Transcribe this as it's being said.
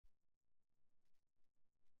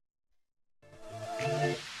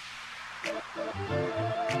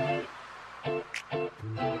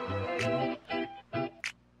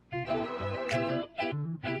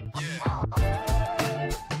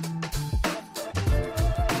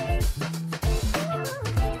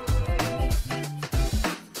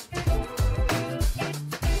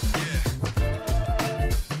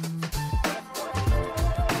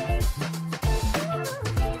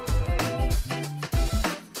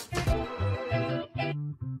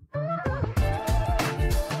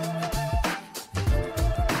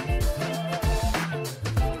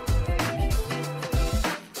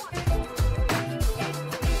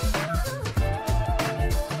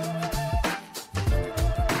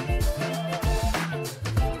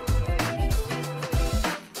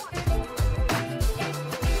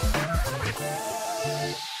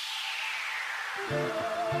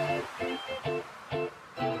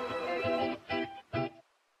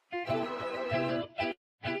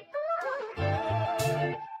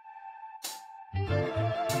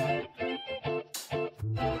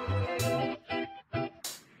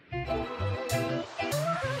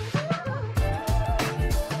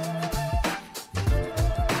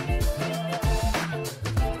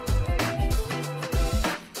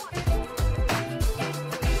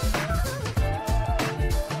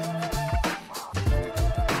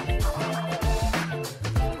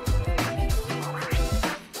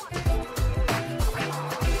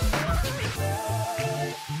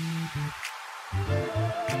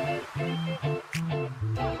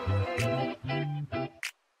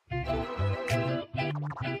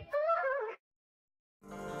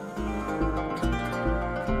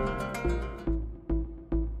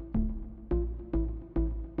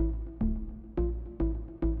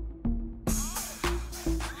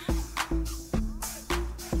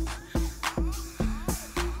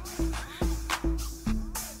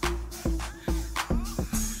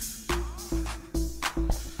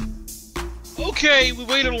Okay, we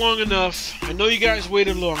waited long enough. I know you guys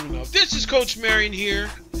waited long enough. This is Coach Marion here,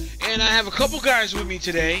 and I have a couple guys with me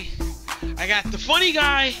today. I got the funny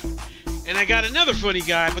guy, and I got another funny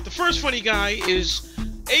guy, but the first funny guy is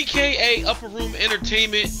AKA Upper Room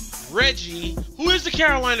Entertainment, Reggie, who is the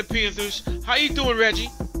Carolina Panthers. How you doing, Reggie?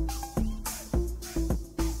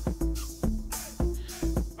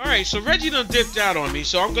 Alright, so Reggie done dipped out on me,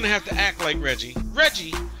 so I'm going to have to act like Reggie.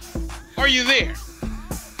 Reggie, are you there?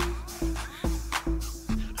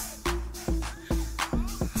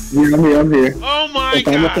 Yeah, I'm here. Oh my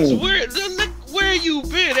gosh, where you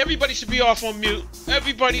been? Everybody should be off on mute.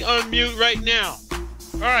 Everybody unmute right now.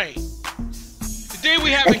 Alright. Today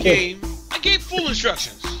we have a game. I gave full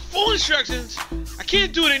instructions. Full instructions. I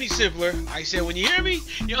can't do it any simpler. I said, when you hear me,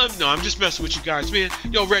 no, I'm just messing with you guys, man.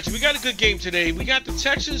 Yo, Reggie, we got a good game today. We got the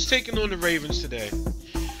Texans taking on the Ravens today.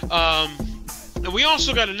 And we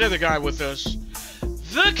also got another guy with us.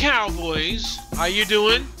 The Cowboys. How you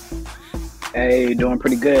doing? Hey, doing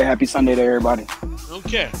pretty good. Happy Sunday to everybody.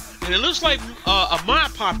 Okay. And it looks like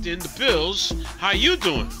Ahmad popped in, the Bills. How you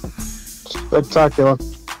doing? Spectacular.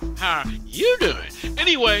 How you doing?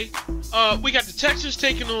 Anyway, we got the Texans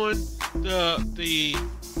taking on the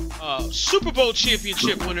Super Bowl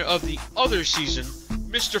championship winner of the other season,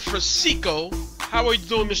 Mr. Fasico. How are you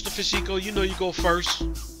doing, Mr. Fasico? You know you go first.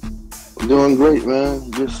 Doing great,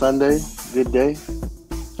 man. Good Sunday. Good day.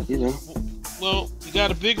 You know. Well, you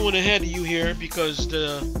got a big one ahead of you here because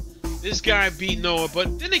this guy beat Noah.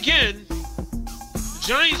 But then again, the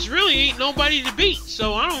Giants really ain't nobody to beat.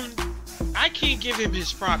 So I can't give him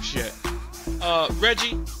his props yet.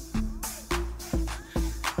 Reggie,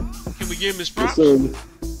 can we give him his props?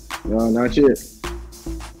 No, not yet.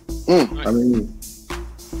 Right. I mean,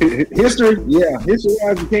 history, yeah,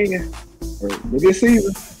 history-wise, you can. But this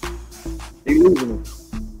season, he losing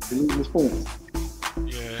his points.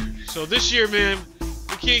 Yeah. So this year, man,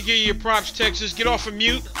 we can't give you your props, Texas. Get off of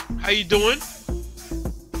mute. How you doing?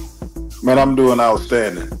 Man, I'm doing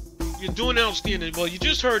outstanding. You're doing outstanding. Well, you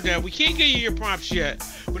just heard that. We can't give you your props yet.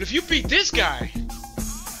 But if you beat this guy,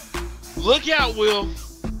 look out, Will.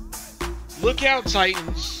 Look out,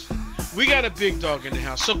 Titans. We got a big dog in the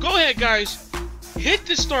house. So go ahead, guys. Hit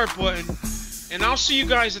the start button, and I'll see you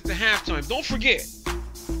guys at the halftime. Don't forget,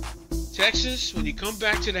 Texas, when you come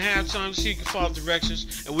back to the halftime, so you can follow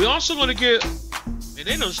directions. And we also want to get, and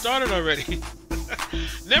they done started already.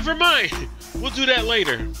 Never mind. We'll do that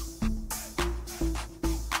later.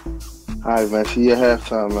 All right, man. See you at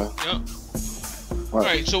halftime, man. Yep. All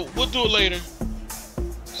right, so we'll do it later.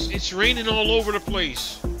 It's raining all over the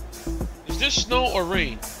place. Is this snow or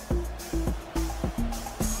rain?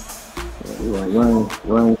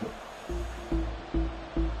 Rain.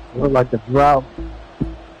 Look like a drought.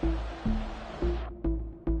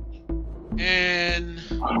 And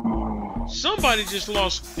somebody just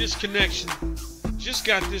lost this connection. Just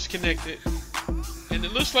got disconnected. And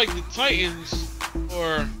it looks like the Titans,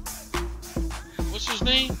 or what's his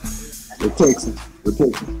name? The Texans.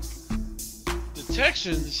 The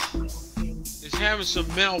Texans is having some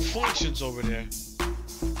malfunctions over there.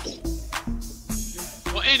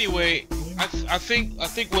 Well, anyway, I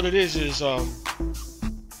think what it is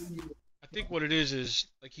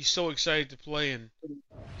like he's so excited to play and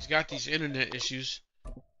he's got these internet issues.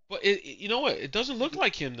 But you know what? It doesn't look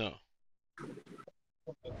like him though,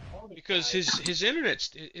 because his internet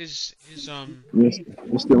is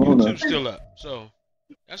YouTube's still up. So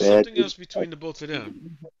that's something else between the both of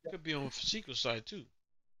them. Could be on Fasico's side too.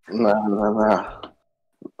 Nah.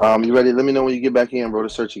 You ready? Let me know when you get back in, bro, to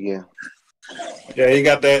search again. Yeah, he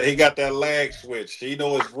got that lag switch. He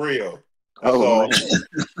know it's real. That's all.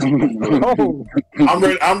 I'm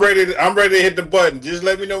ready to hit the button. Just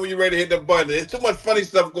let me know when you're ready to hit the button. There's too much funny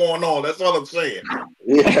stuff going on. That's all I'm saying.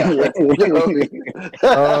 Yeah.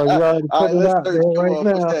 All right, let's search right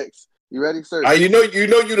now. You ready, sir? You know you're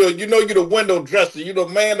the window dresser. You the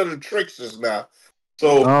man of the tricksters now.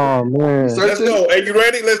 So oh man, let's go. Are you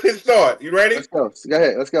ready? Let's hit start. You ready? Let's go. Go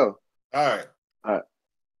ahead. Let's go. All right.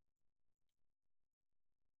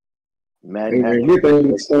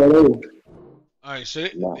 All right, so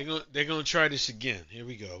they're gonna try this again. Here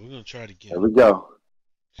we go. We're gonna try it again.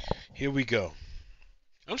 Here we go.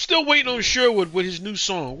 I'm still waiting on Sherwood with his new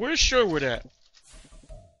song. Where's Sherwood at?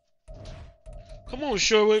 Come on,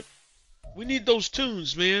 Sherwood. We need those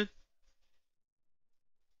tunes, man.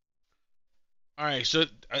 All right, so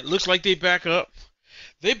it looks like they back up.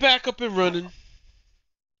 They back up and running.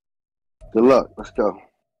 Good luck. Let's go.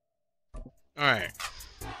 All right.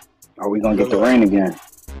 Are we gonna get the rain again?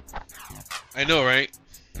 I know, right?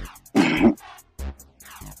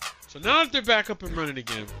 So now that they're back up and running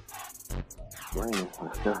again,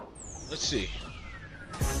 Let's go. let's see.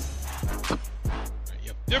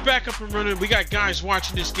 They're back up and running. We got guys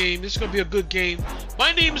watching this game. This is going to be a good game.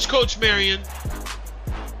 My name is Coach Marion.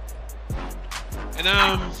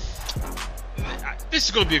 And, this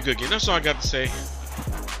is going to be a good game. That's all I got to say.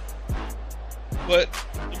 But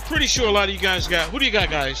I'm pretty sure a lot of you guys got... Who do you got,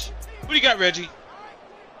 guys? Who do you got, Reggie?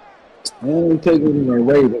 I'm taking the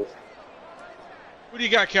Ravens. Who do you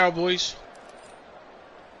got, Cowboys?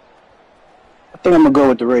 I think I'm gonna go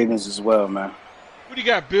with the Ravens as well, man. Who do you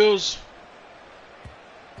got, Bills?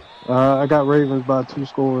 I got Ravens by 2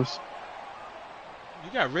 scores.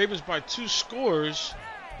 You got Ravens by 2 scores.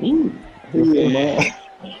 Ooh. Yeah, man.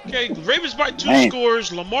 Okay, Ravens by 2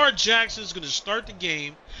 scores. Lamar Jackson's going to start the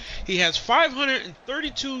game. He has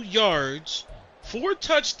 532 yards, 4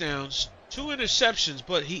 touchdowns, 2 interceptions,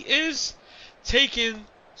 but he is taking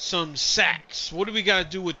some sacks. What do we got to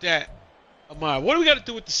do with that, Ahmad? What do we got to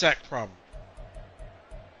do with the sack problem?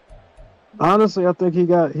 Honestly, I think he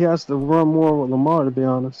has to run more with Lamar, to be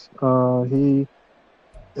honest.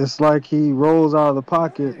 It's like he rolls out of the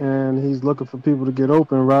pocket and he's looking for people to get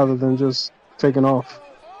open rather than just taking off.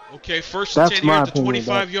 Okay, first and 10 here at the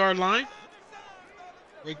 25-yard that. line.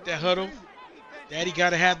 Break that huddle. Daddy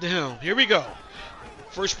got to have the helm. Here we go.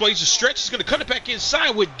 First plays a stretch. He's going to cut it back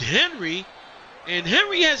inside with Henry. And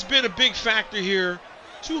Henry has been a big factor here.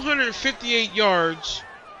 258 yards,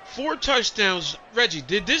 4 touchdowns. Reggie,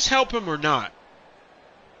 did this help him or not?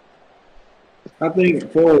 I think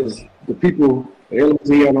as far as the people, the elements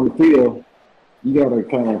he had on the field, you got to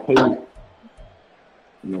kind of pay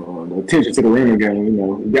the attention to the running game.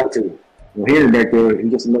 You got to. Henry back there,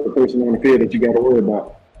 he's just another person on the field that you got to worry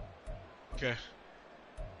about. Okay.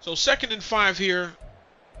 So 2nd and 5 here.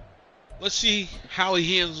 Let's see how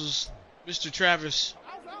he handles Mr.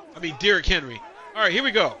 Derrick Henry. All right, here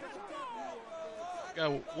we go.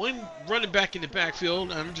 Got one running back in the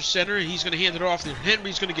backfield under center, and he's going to hand it off. And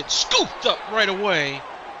Henry's going to get scooped up right away.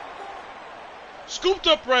 Scooped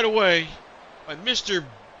up right away by Mr.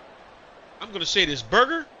 I'm going to say this,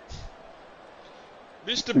 Burger.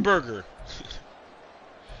 Mr. Burger.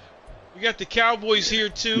 We got the Cowboys here,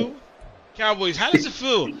 too. Cowboys, how does it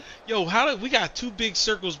feel? Yo, we got 2 big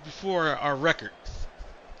circles before our record.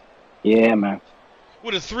 Yeah, man.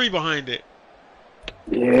 With a 3 behind it.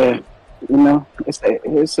 Yeah.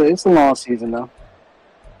 It's a long season, though.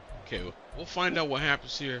 Okay, we'll find out what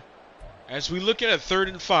happens here. As we look at a 3rd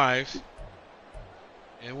and 5.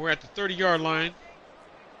 And we're at the 30-yard line.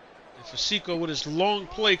 And Fasico with his long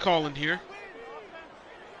play calling here.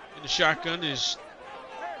 In the shotgun is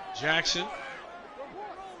Jackson.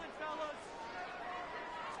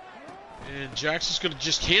 And Jackson's going to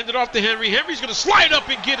just hand it off to Henry. Henry's going to slide up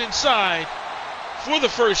and get inside for the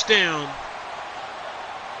first down.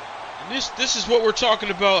 And this is what we're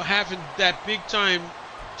talking about, having that big-time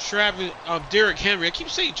Derrick Henry. I keep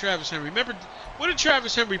saying Travis Henry. Remember, where did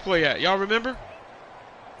Travis Henry play at? Y'all remember?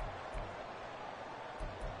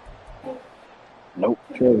 Nope.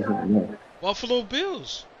 Buffalo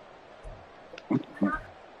Bills.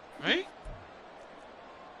 Right?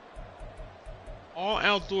 All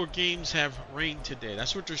outdoor games have rain today.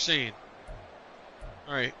 That's what they're saying.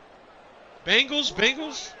 All right. Bengals?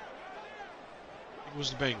 It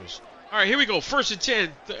was the Bengals. All right, here we go. 1st and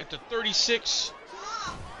 10 at the 36.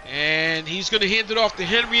 And he's going to hand it off to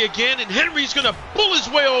Henry again. And Henry's going to pull his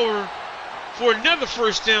way over for another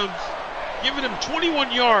first down, giving him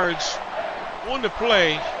 21 yards on the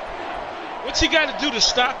play. What's he got to do to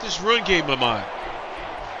stop this run game, Ahmad?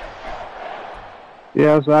 He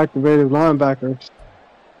has to activate his linebackers.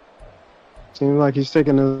 Seems like he's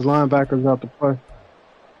taking his linebackers out to play.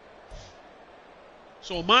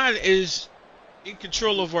 So Ahmad is in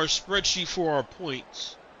control of our spreadsheet for our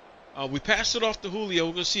points. We passed it off to Julio.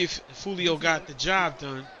 We're going to see if Julio got the job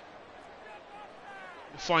done.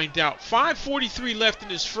 We'll find out. 5:43 left in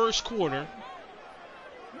this first quarter.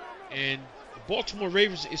 And the Baltimore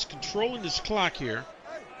Ravens is controlling this clock here.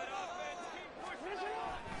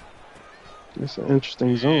 It's an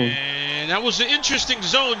interesting zone. And that was an interesting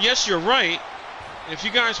zone. Yes, you're right. And if you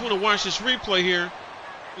guys want to watch this replay here,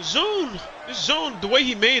 this zone, the way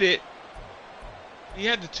he made it, he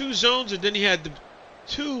had the 2 zones and then he had the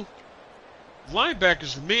 2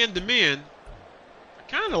 linebackers man to man. I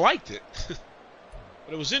kind of liked it, but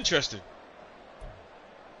it was interesting.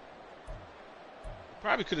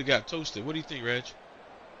 Probably could have got toasted. What do you think, Reg?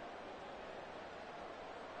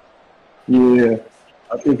 Yeah,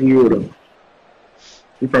 I think he would have.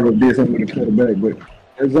 He probably did something with the quarterback, but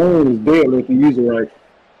that zone is deadly if you use it right.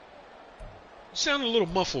 You sound a little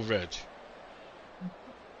muffled, Reg.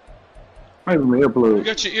 Maybe my earplugs. You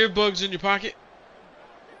got your earbuds in your pocket?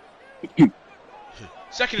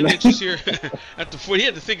 Second and inches here at the 40. He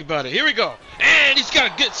had to think about it. Here we go. And he's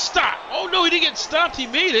got a good stop. Oh, no, he didn't get stopped. He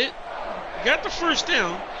made it. He got the first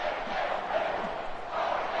down.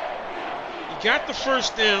 He got the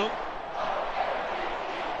first down.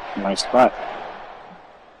 Nice spot.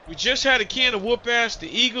 We just had a can of whoop-ass. The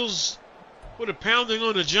Eagles put a pounding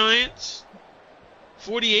on the Giants.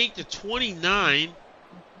 48-29.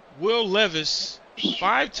 Will Levis,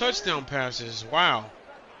 5 touchdown passes. Wow.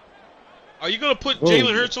 Are you going to put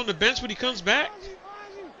Jalen Hurts on the bench when he comes back?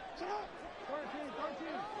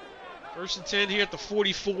 First and 10 here at the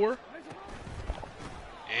 44.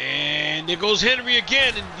 And there goes Henry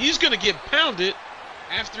again, and he's going to get pounded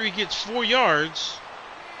after he gets 4 yards.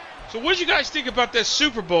 So what did you guys think about that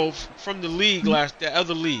Super Bowl from the league that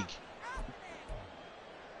other league?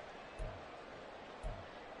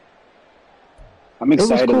 I'm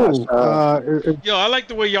excited. It was cool. Yo, I like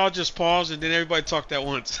the way y'all just pause and then everybody talked at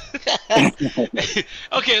once.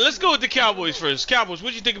 Okay, let's go with the Cowboys first. Cowboys, what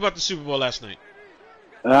did you think about the Super Bowl last night?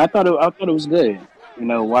 I thought it was good. You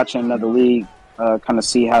know, watching another league, kind of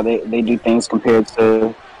see how they do things compared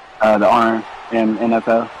to the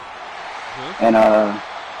Rmnfl. And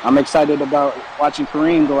I'm excited about watching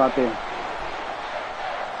Kareem go out there.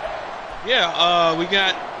 Yeah, we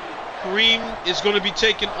got Kareem is going to be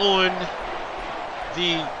taking on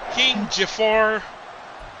the King Jafar,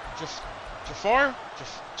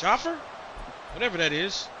 whatever that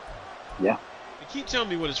is. Yeah. They keep telling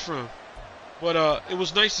me what it's from. But it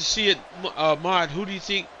was nice to see it. Mod, who do you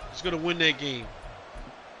think is going to win that game?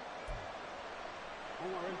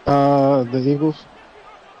 The Eagles.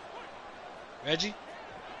 Reggie?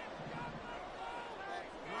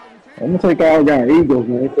 I'm gonna take all guy Eagles,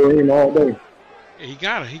 man. Kareem all day. Yeah, he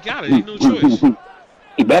got it. Ain't no choice.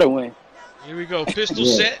 He better win. Here we go. Pistol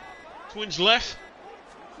set. Twins left.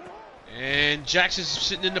 And Jackson's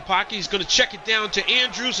sitting in the pocket. He's going to check it down to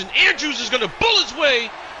Andrews. And Andrews is going to bull his way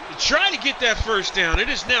to try to get that first down. It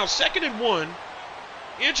is now 2nd and 1.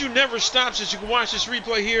 Andrew never stops, as you can watch this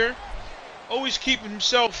replay here. Always keeping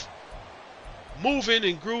himself moving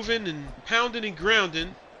and grooving and pounding and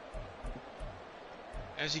grounding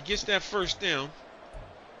as he gets that first down.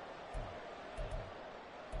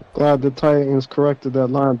 Glad the Titans corrected that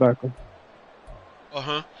linebacker.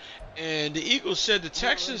 Uh-huh. And the Eagles said the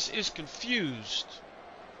Texans is confused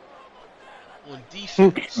on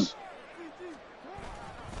defense.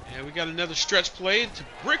 And we got another stretch play to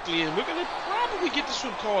Brickley, and we're going to probably get this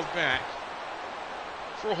one called back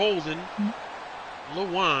for holding.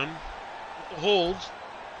 Lewan with the hold.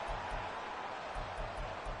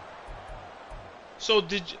 So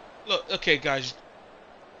did you look? Okay, guys.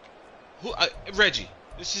 Reggie?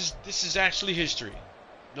 This is actually history.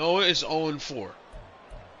 Noah is 0-4.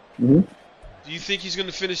 Mm-hmm. Do you think he's going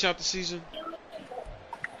to finish out the season?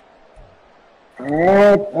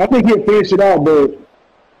 I think he'll finish it out, but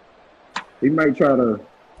he might try to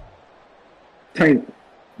tank,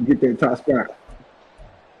 get that top spot.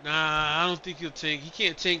 Nah, I don't think he'll tank. He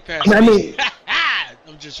can't tank past me.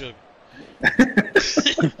 I'm just joking.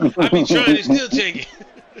 I've been trying to still tank it.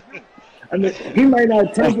 I mean, he might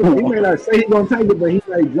not take it. He may not say he's gonna take it, but he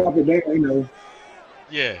might drop it down. You know.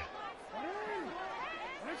 Yeah.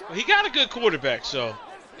 Well, he got a good quarterback, so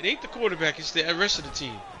it ain't the quarterback; it's the rest of the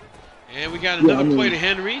team. And we got another play to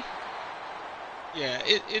Henry. Yeah,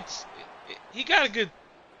 he got a good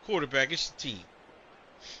quarterback. It's the team.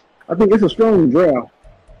 I think it's a strong draft.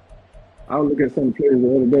 I was looking at some players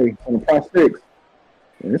the other day on the prospects,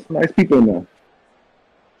 and there's some nice people in there.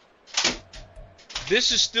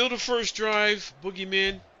 This is still the first drive,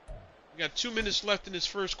 Boogeyman. We got 2 minutes left in this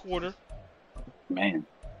first quarter. Man.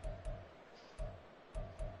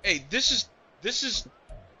 Hey, this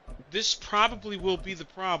probably will be the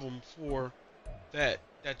problem for that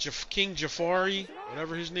King Jafari,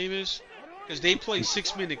 whatever his name is, because they play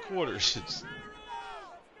 6-minute quarters.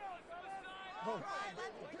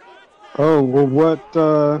 Oh, well, what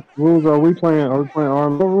rules are we playing? Are we playing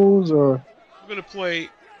Rmnfl rules or? We're gonna play.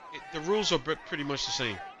 The rules are pretty much the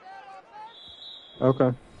same.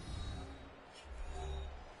 Okay.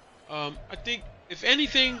 I think if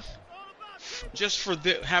anything, just for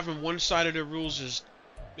having one side of the rules is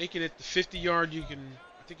making it the 50-yard. You can,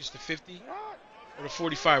 I think it's the 50 or the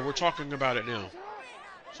 45. We're talking about it now.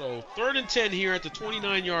 So 3rd and 10 here at the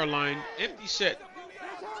 29-yard line, empty set.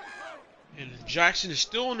 And Jackson is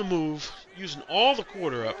still on the move, using all the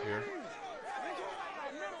quarter up here.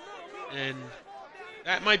 And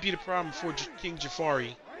that might be the problem for King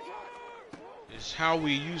Jafari, is how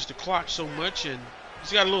we use the clock so much. And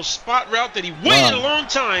he's got a little spot route that he waited a long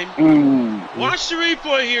time. Watch the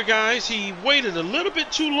replay here, guys. He waited a little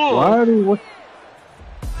bit too long. Why do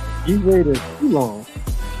He waited too long.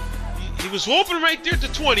 He was open right there at the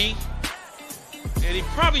 20, and he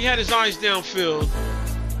probably had his eyes downfield.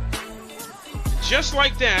 Just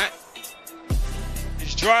like that,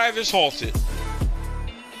 his drive is halted.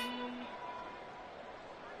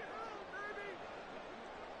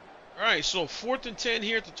 All right, so 4th and 10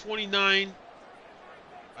 here at the 29.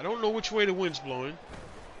 I don't know which way the wind's blowing.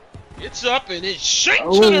 It's up and it's straight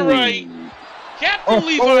to the right. Captain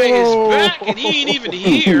Levi is back and he ain't even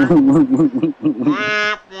here.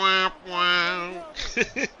 Wah, wah, wah.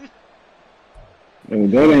 Hey,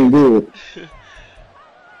 that ain't good.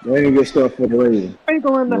 That ain't good stuff for the Ravens. Ain't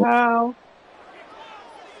going to house.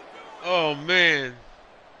 Oh man.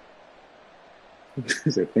 All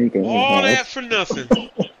that for nothing.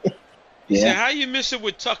 He said, how you miss it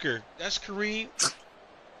with Tucker? That's Kareem.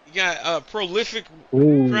 You got prolific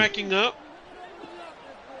cracking up.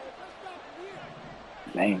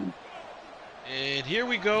 Man. And here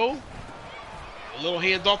we go. A little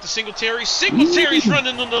handoff to Singletary. Singletary's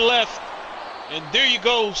running on the left. And there you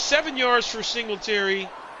go. 7 yards for Singletary,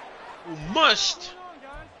 who must,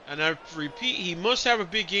 and I repeat, he must have a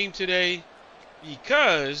big game today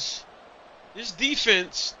because this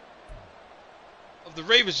defense of the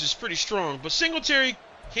Ravens is pretty strong. But Singletary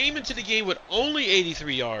came into the game with only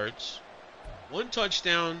 83 yards, 1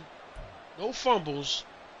 touchdown, no fumbles.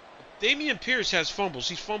 Dameon Pierce has fumbles.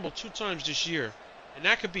 He's fumbled 2 times this year. And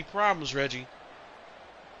that could be problems, Reggie.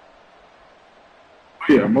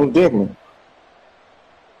 Yeah, most definitely.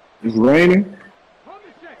 It's raining.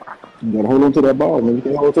 You gotta hold on to that ball, man. You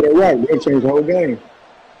can hold on to that right. They'll change the whole game.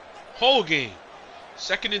 Whole game.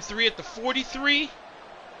 2nd and 3 at the 43.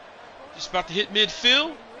 Just about to hit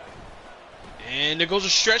midfield. And there goes a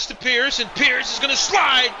stretch to Pierce, and Pierce is going to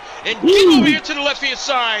slide and get over here to the left-hand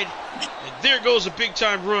side. And there goes a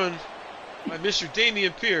big-time run by Mr.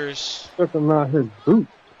 Dameon Pierce. Took him out his boot.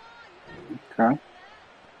 Okay.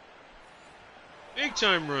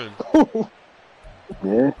 Big-time run.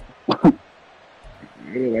 Yeah.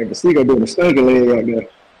 Yeah, like the Seagull doing a stinker leg out there.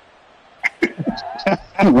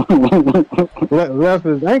 Left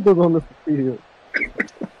his ankles on the field.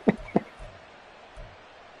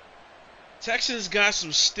 Texans got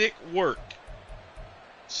some stick work.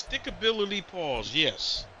 Stickability pause,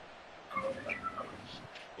 yes.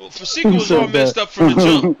 Well, Fasico was all messed up from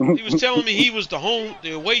the jump. He was telling me he was the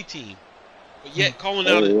away team, but yet calling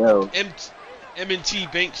out at M&T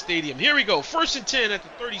Bank Stadium. Here we go. 1st and 10 at the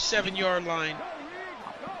 37-yard line.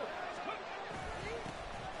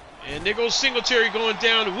 And there goes Singletary going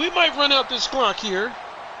down. We might run out this clock here.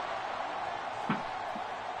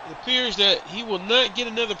 It appears that he will not get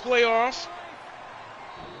another playoff.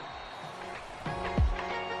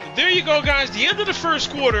 And there you go, guys. The end of the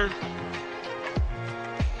first quarter.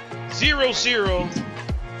 0-0.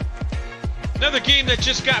 Another game that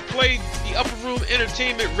just got played. The Upper Room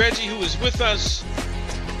Entertainment, Reggie, who is with us,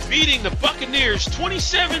 beating the Buccaneers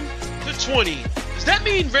 27-20. Does that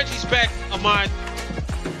mean Reggie's back, Ahmad?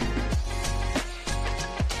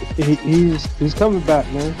 He's coming back,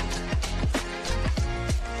 man.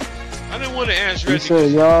 I didn't want to ask Reggie. He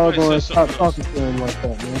said y'all gonna stop talking to him like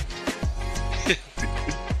that, man.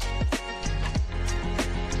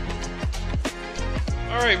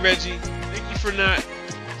 All right, Reggie. Thank you for not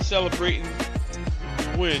celebrating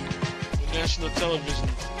the win on national television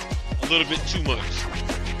a little bit too much.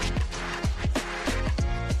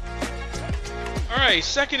 All right,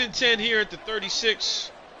 2nd and 10 here at the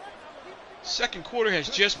 36. Second quarter has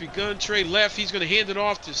just begun. Trey left. He's going to hand it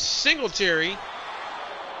off to Singletary.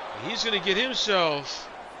 He's going to get himself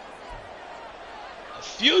a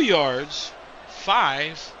few yards.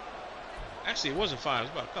 5. Actually, it wasn't 5. It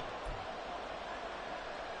was about a couple.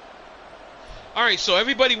 All right, so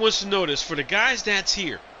everybody wants to know this. For the guys that's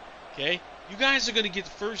here, okay, you guys are going to get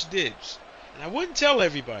the first dibs. And I wouldn't tell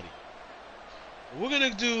everybody. We're going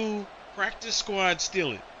to do practice squad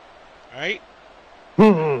stealing. All right?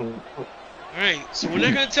 All right, so we're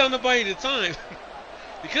not going to tell nobody the time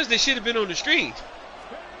because they should have been on the street.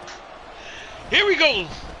 Here we go.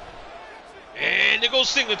 And there goes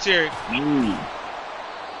Singletary.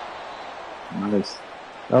 Nice.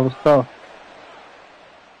 That was tough.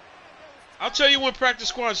 I'll tell you when practice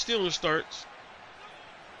squad stealing starts.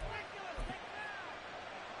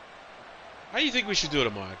 How do you think we should do it,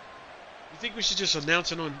 Ahmad? You think we should just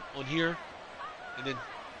announce it on here and then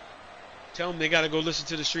tell them they got to go listen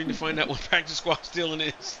to the stream to find out what practice squad stealing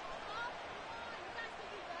is?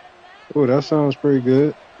 Oh, that sounds pretty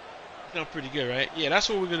good. Sounds pretty good, right? Yeah, that's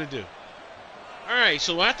what we're going to do. All right,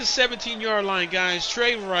 so at the 17-yard line, guys,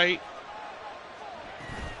 Trey right.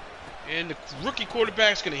 And the rookie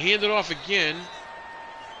quarterback's going to hand it off again.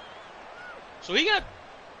 So he got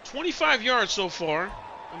 25 yards so far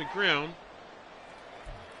on the ground.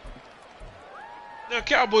 Now,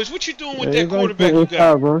 Cowboys, what you doing with that quarterback you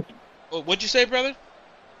got? Oh, what'd you say, brother?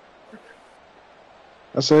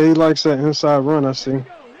 I said he likes that inside run, I see.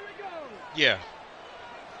 Yeah.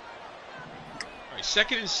 All right,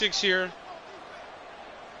 2nd and 6 here.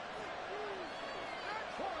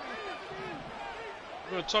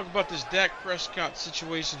 We're going to talk about this Dak Prescott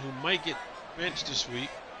situation, who might get benched this week.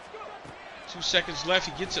 2 seconds left.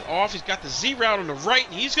 He gets it off. He's got the Z route on the right,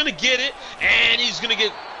 and he's going to get it. And he's going to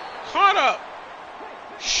get caught up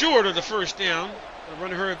short of the first down. The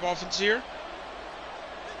running hurry up offense here.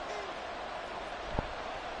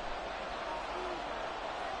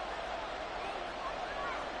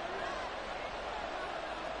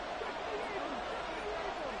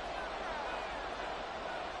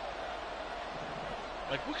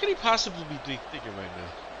 Like, what could he possibly be thinking right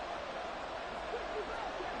now?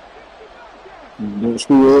 Don't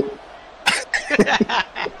screw up.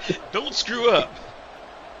 Don't screw up.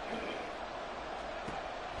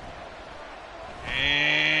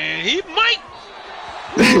 And he might.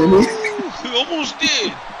 He almost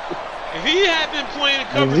did. If he had been playing a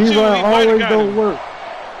cover 2, he might have got don't him. work.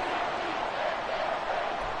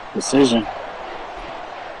 Decision.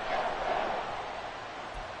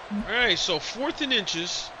 All right, so 4th and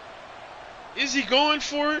inches. Is he going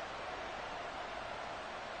for it?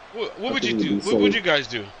 What would you do? What would you guys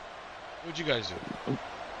do? What'd you guys do?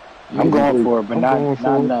 I'm going for it, but not I'm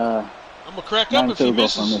gonna crack up if he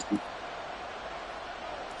misses.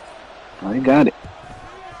 Oh, you got it.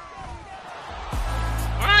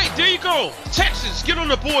 All right, there you go. Texans get on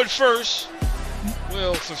the board first.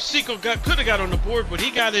 Well, Fafsico could have got on the board, but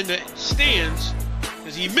he got in the stands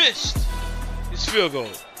because he missed his field goal.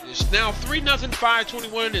 It's now 3-0,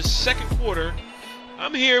 5:21 in the second quarter.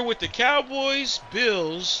 I'm here with the Cowboys,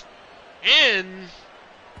 Bills, and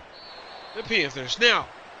the Panthers. Now,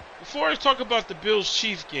 before I talk about the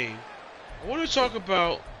Bills-Chiefs game, I want to talk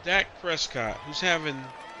about Dak Prescott, who's having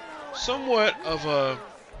somewhat of a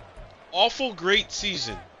awful great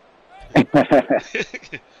season.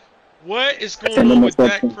 What is going on with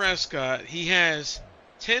Dak Prescott? He has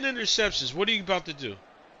 10 interceptions. What are you about to do?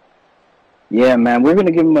 Yeah, man, we're going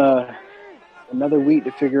to give him another week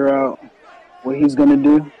to figure out what he's going to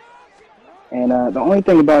do. And the only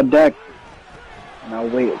thing about Dak, and I'll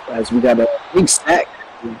wait as we got a big sack.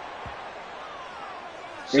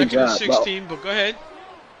 Second and 16, but go ahead.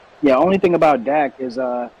 Yeah, only thing about Dak is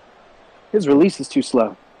his release is too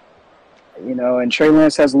slow. You know, and Trey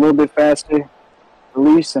Lance has a little bit faster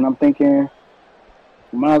release, and I'm thinking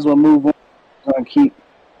we might as well move on and keep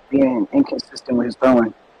being inconsistent with his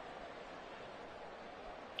throwing.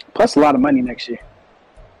 Plus a lot of money next year.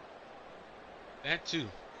 That too.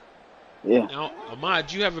 Yeah. Now,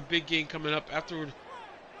 Ahmad, you have a big game coming up afterward.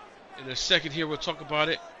 In a second here, we'll talk about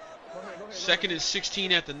it. 2nd and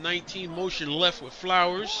 16 at the 19. Motion left with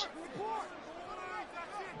Flowers.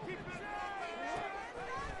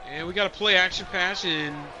 And we got a play action pass,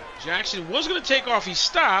 and Jackson was going to take off. He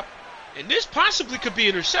stopped, and this possibly could be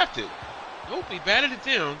intercepted. Nope, he batted it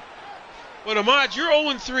down. But Ahmad, you're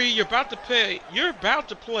 0-3. You're about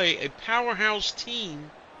to play a powerhouse team,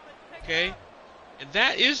 okay? And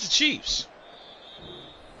that is the Chiefs.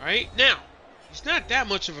 All right, now he's not that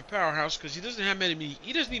much of a powerhouse because he doesn't have many.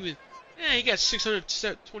 He doesn't even. He got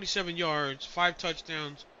 627 yards, 5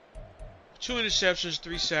 touchdowns, 2 interceptions,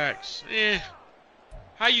 3 sacks.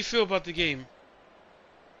 How you feel about the game?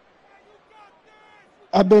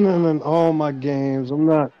 I've been in all my games. I'm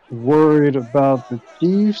not worried about the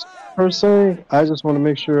Chiefs per se. I just want to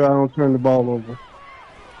make sure I don't turn the ball over.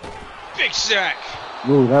 Big sack.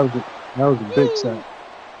 Ooh, that was a big sack.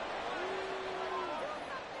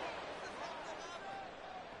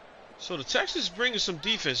 So the Texans bringing some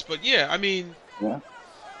defense, but yeah, I mean,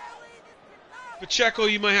 Pacheco,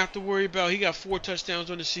 you might have to worry about. He got 4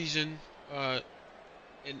 touchdowns on the season, and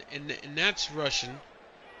that's rushing.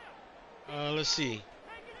 Let's see.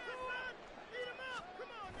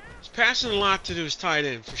 He's passing a lot to his tight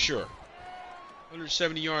end for sure.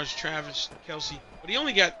 170 yards, Travis Kelce, but he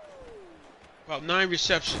only got about 9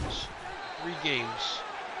 receptions, 3 games.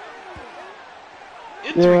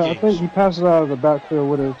 I think he passes out of the backfield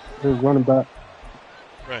with his running back.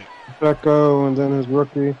 Right. Pacheco and then his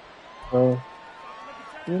rookie. So,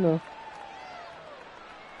 you know.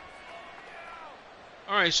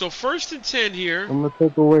 All right, so 1st and 10 here. I'm going to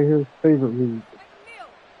take away his favorite read.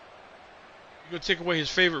 You're going to take away his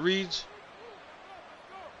favorite reads?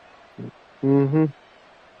 Mm-hmm.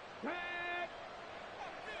 All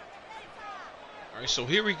right, so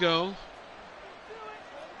here we go.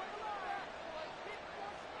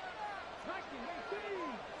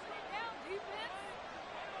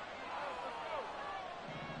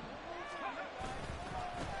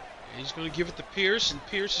 He's going to give it to Pierce, and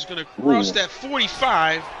Pierce is going to cross that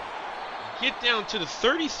 45, get down to the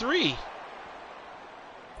 33.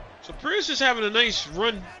 So Pierce is having a nice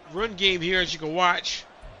run game here, as you can watch.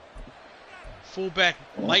 Fullback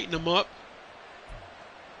lighting him up.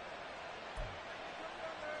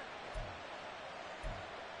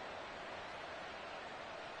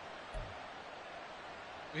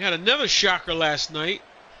 We had another shocker last night.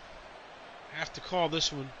 I have to call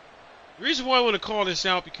this one. The reason why I want to call this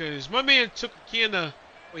out because my man took a can of.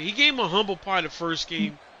 Wait, he gave him a humble pie the first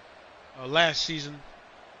game last season,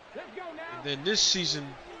 and then this season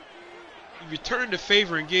he returned the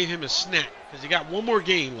favor and gave him a snack because he got one more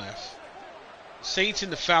game left. The Saints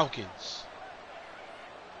and the Falcons.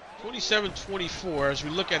 27-24 as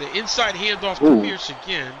we look at it. Inside handoff to Pierce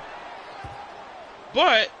again.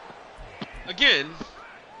 But again,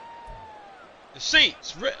 the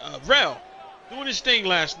Saints, Rel, doing his thing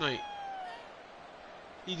last night.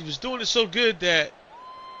 He was doing it so good that,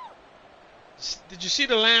 did you see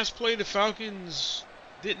the last play? The Falcons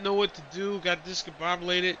didn't know what to do, got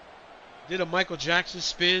discombobulated, did a Michael Jackson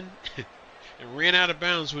spin, and ran out of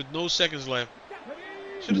bounds with no seconds left.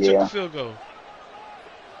 Should have took the field goal.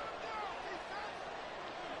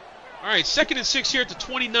 All right, 2nd and 6 here at the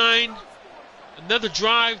 29. Another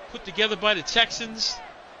drive put together by the Texans.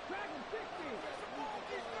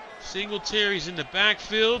 Singletary's in the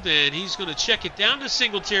backfield, and he's going to check it down to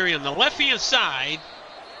Singletary on the left-hand side.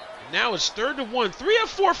 And now it's 3rd and 1. 3 of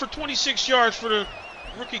 4 for 26 yards for the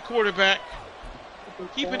rookie quarterback.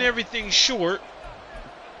 Keeping everything short.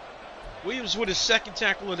 Williams with his 2nd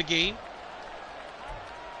tackle of the game.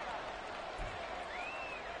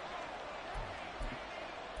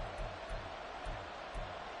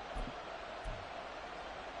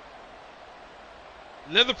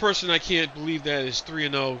 Another person I can't believe that is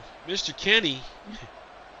 3-0, Mr. Kenny.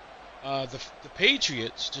 The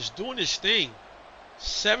Patriots just doing his thing.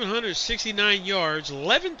 769 yards,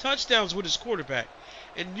 11 touchdowns with his quarterback.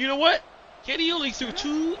 And you know what? Kenny only threw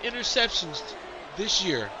 2 interceptions this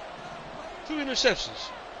year. 2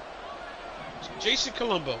 interceptions. Jason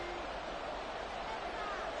Colombo.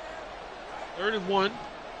 3rd and 1.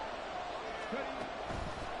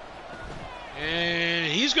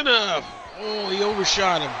 And he's going to... Oh, he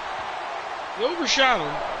overshot him. He overshot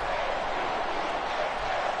him.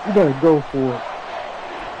 You gotta go for it.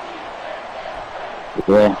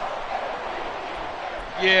 Yeah.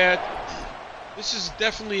 Yeah, this is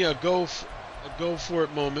definitely a go for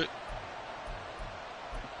it moment.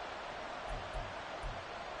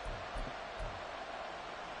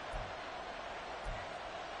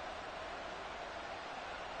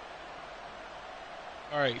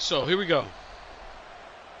 All right, so here we go.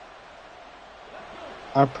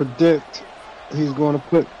 I predict he's going to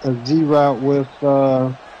put a Z route with.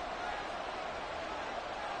 I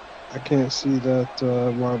can't see that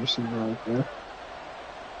wide receiver right there.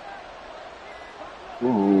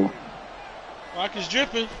 Ooh. Clock is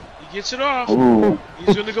dripping. He gets it off. Ooh.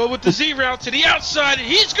 He's going to go with the Z route to the outside, and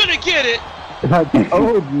he's going to get it. I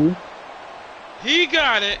told you. He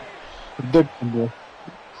got it. Predictable.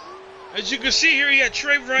 As you can see here, he had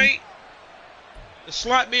Trey Wright. The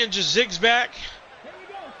slot man just zigs back.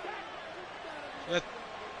 That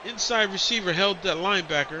inside receiver held that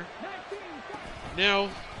linebacker. Now,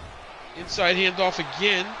 inside handoff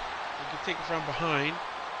again. They can take it from behind.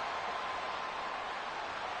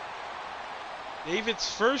 David's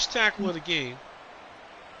first tackle of the game.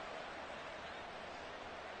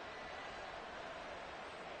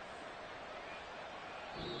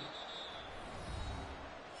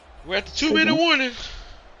 We're at the 2-minute warning.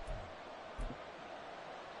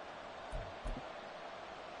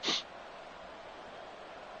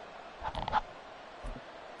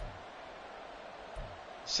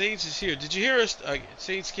 Saints is here. Did you hear us?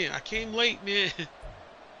 Saints came. I came late, man.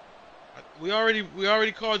 We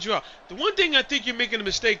already called you out. The one thing I think you're making a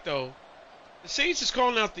mistake though, the Saints is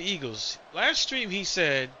calling out the Eagles. Last stream he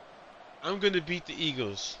said, "I'm going to beat the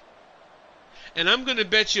Eagles," and I'm going to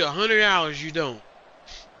bet you $100 you don't,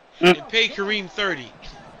 and pay Kareem 30.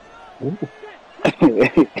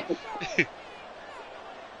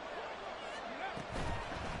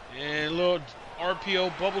 And a little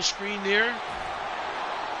RPO bubble screen there.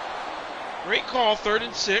 Great call, 3rd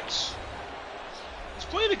and 6. He's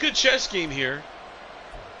playing a good chess game here.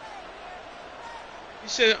 He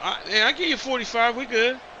said, hey, I give you 45, we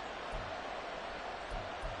good.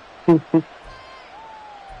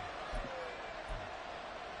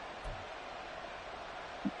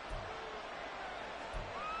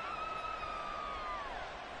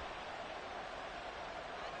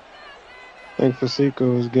 think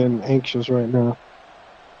Fasico is getting anxious right now.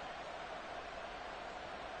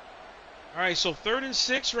 All right, so 3rd and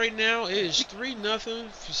 6 right now. It is 3-0.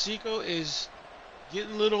 Fasico is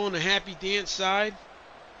getting a little on the happy dance side.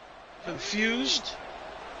 Confused.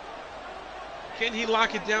 Can he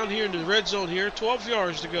lock it down here in the red zone here? 12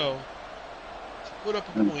 yards to go to put up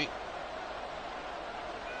a point.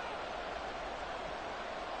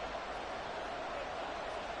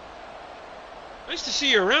 Nice to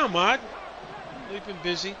see you around, Mod. You've been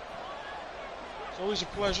busy. It's always a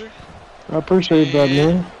pleasure. I appreciate that,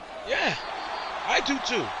 man. Yeah, I do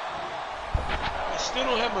too. I still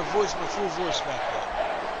don't have my full voice back yet.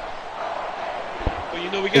 But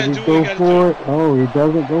you know, we gotta do what we gotta do. Oh, he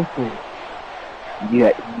doesn't go for it.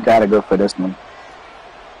 Yeah, you gotta go for this one.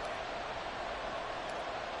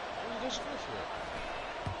 He doesn't go for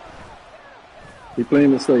it. He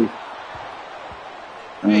playing it safe.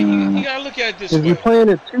 Hey, you gotta look at it this way. Is he playing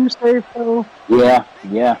it too safe, though? Yeah.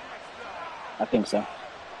 I think so.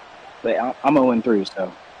 But I'm 0-3,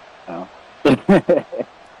 so.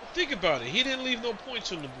 Think about it. He didn't leave no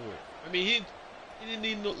points on the board. I mean, he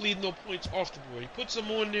didn't leave no points off the board. He puts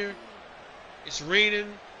them on there. It's raining.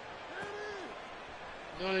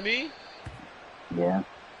 You know what I mean? Yeah.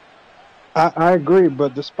 I agree,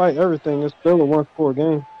 but despite everything, it's still a one-score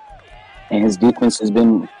game. And his defense has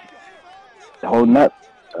been holding up.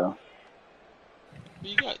 So.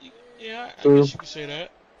 Yeah, I guess you could say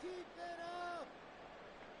that.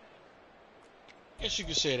 Guess you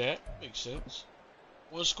could say that. Makes sense.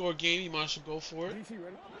 One-score game, you might as well go for it.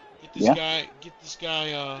 Get this guy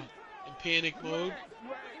in panic mode.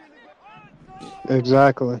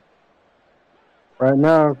 Exactly. Right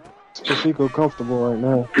now, Fasico comfortable right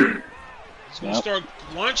now. He's going to start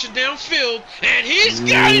launching downfield, and he's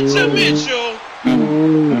got it to Mitchell.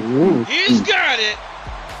 He's got it.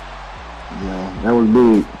 Yeah, that was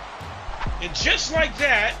big. And just like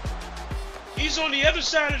that, he's on the other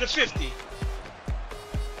side of the 50.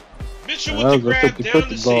 Mitchell with the grab down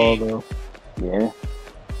the seam. Yeah.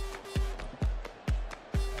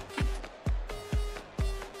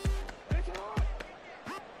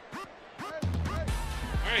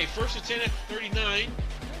 All right, 1st and 10 at 39.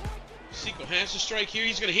 Seco has the strike here.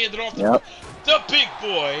 He's going to hand it off to the big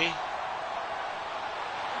boy.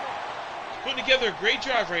 He's putting together a great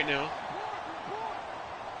drive right now.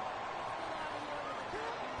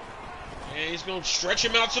 And he's going to stretch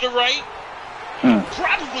him out to the right.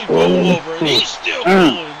 Probably roll over, and he's still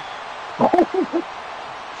going.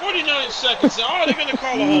 49 seconds. Oh, they're going to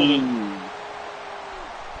call a holding.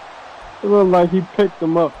 It looked like he picked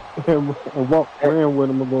him up and ran with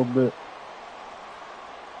him a little bit.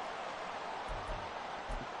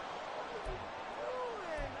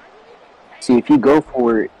 See, if you go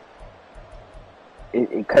for it,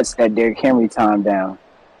 it cuts that Derrick Henry time down.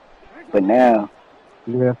 But now,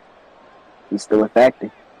 he's still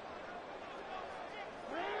effective.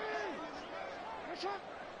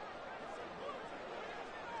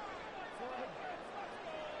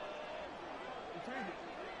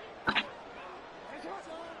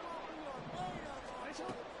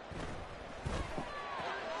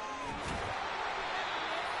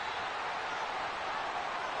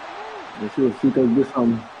 Let's see if Seco gets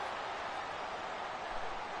something.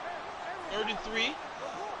 3rd and 3.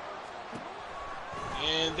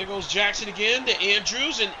 And there goes Jackson again to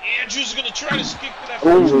Andrews, and Andrews is going to try to skip for that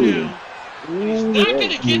first down. He's not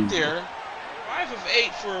going to get there. 5 of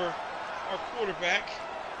 8 for our quarterback.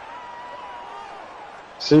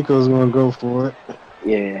 Seco's going to go for it.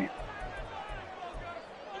 Yeah.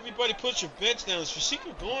 Everybody put your bets down. Is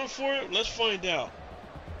Seco going for it? Let's find out.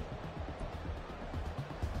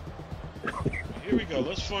 Here we go.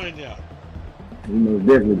 Let's find out. He was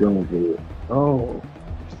definitely going for it. Oh.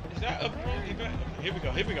 Is that up? Here we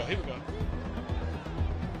go. Here we go. Here we go.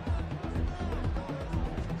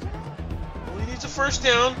 Oh, he needs a first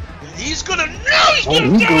down. And he's going to he's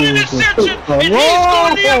going to throw an interception. And he's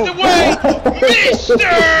going the other way. Mr.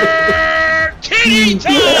 Kitty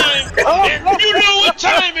time. And you know what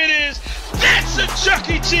time it is. That's a Chuck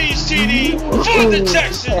E. Cheese TD for the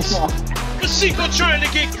Texans. Seco trying to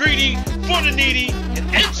get greedy for the needy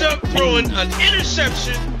and ends up throwing an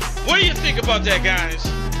interception. What do you think about that, guys?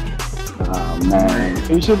 Oh, man.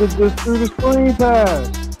 He should have just threw the screen pass.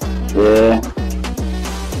 Yeah.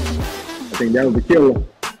 I think that was the killer.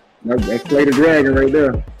 That's Play the Dragon right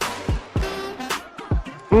there.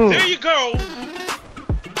 There you go.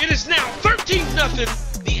 It is now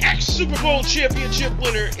 13-0. The ex-Super Bowl championship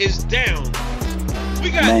winner is down. We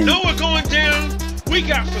got Noah going down. We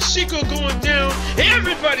got Fasico going down.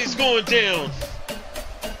 Everybody's going down.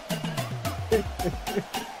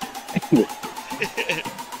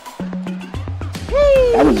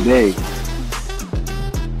 That was big.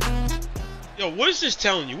 Yo, what is this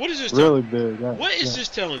telling you? What is this Really telling you? big. What is this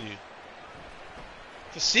telling you?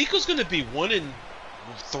 Fasiko's gonna be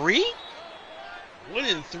 1-3?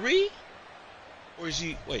 1-3? Or is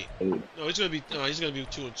he? Wait. No, he's gonna be. No, he's gonna be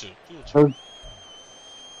 2-2. 2-2.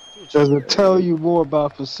 Does it tell you more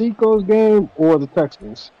about Fasiko's game or the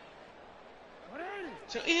Texans?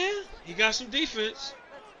 So, yeah, he got some defense.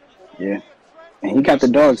 Yeah. And he got the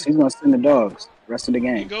dogs. He's going to send the dogs the rest of the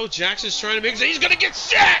Here you game. go. Jackson's trying to make. He's gonna get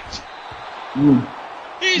sacked.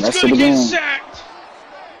 He's Rest gonna of the get game. sacked.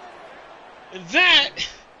 And that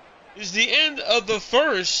is the end of the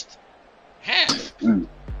first half.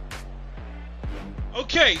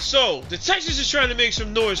 Okay, so the Texans is trying to make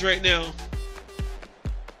some noise right now.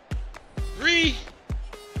 He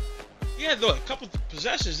had a couple of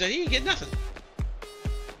possessions that he didn't get nothing.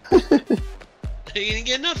 He didn't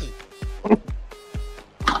get nothing.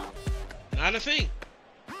 Not a thing.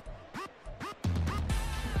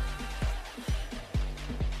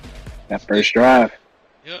 That first drive.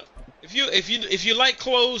 Yeah. If you like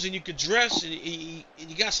clothes and you could dress and you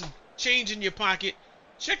got some change in your pocket,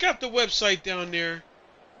 check out the website down there,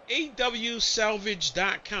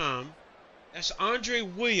 awsalvage.com. That's Andre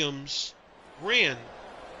Williams' brand,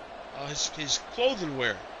 his clothing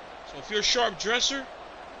wear. So if you're a sharp dresser,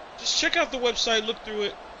 just check out the website, look through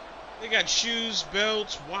it. They got shoes,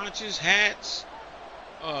 belts, watches, hats,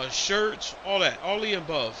 shirts, all that, all the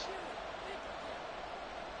above.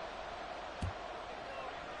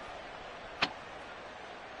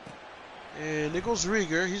 And there goes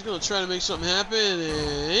Rieger. He's going to try to make something happen,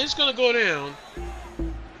 and it's going to go down.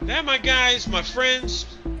 That, my guys, my friends,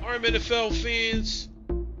 Rmnfl fans,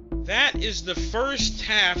 that is the first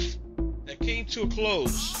half that came to a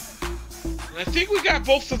close. And I think we got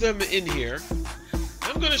both of them in here.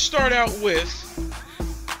 I'm going to start out with,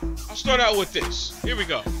 I'll start out with this. Here we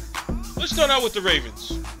go. Let's start out with the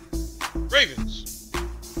Ravens. Ravens.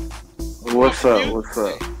 What's up? What's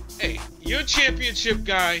up? Hey, you're a championship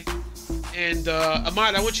guy. And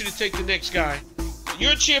Ahmad, I want you to take the next guy.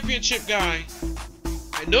 You're a championship guy.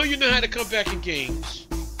 I know you know how to come back in games.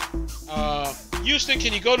 Houston,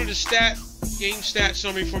 can you go to the game stat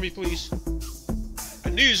summary for me, please? I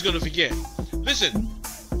knew you was going to forget. Listen,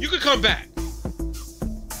 you could come back.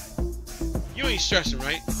 You ain't stressing,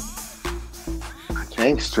 right? I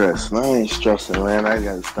can't stress. No, I ain't stressing, man. I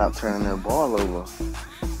got to stop turning that ball over.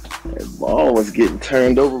 That ball was getting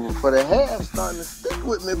turned over before the half, starting to stick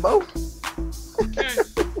with me, Bo. Okay.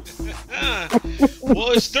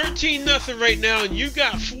 Well, it's 13-0 right now, and you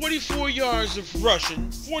got 44 yards of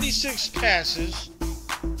rushing, 46 passes,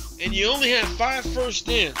 and you only have 5 first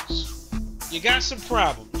downs. You got some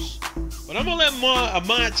problems. But I'm going to let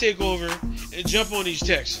Ahmad take over and jump on these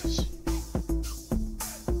Texans.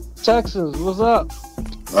 Texans, what's up?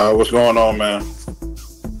 What's going on, man?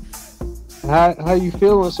 How you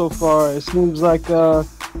feeling so far? It seems like you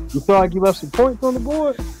feel like you left some points on the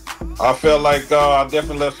board. I felt like I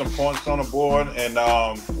definitely left some points on the board, and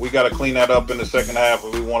we got to clean that up in the second half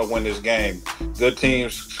if we want to win this game. Good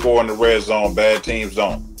teams score in the red zone, bad teams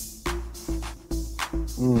don't.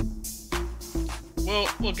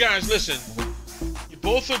 Well, guys, listen. You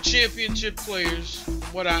both are championship players, from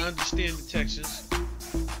what I understand, the Texans.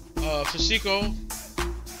 Fasiko,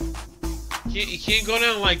 he can't go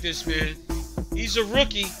down like this, man. He's a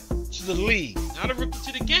rookie to the league, not a rookie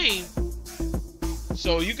to the game.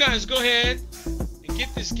 So you guys go ahead and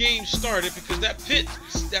get this game started, because that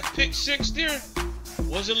pick six there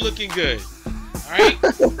wasn't looking good. All right?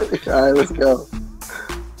 All right, let's go.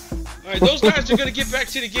 All right, those guys are going to get back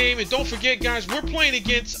to the game. And don't forget, guys, we're playing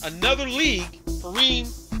against another league. Kareem,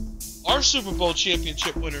 our Super Bowl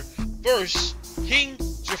championship winner, versus King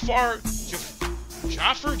Jafar,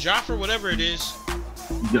 whatever it is,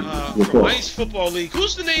 from Ice Football League.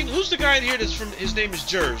 Who's the guy in here that's from, his name is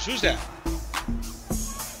Jers? Who's that?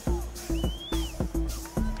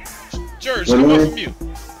 Jers, come off of mute.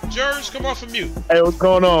 Jers, come off of mute. Hey, what's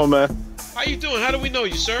going on, man? How you doing? How do we know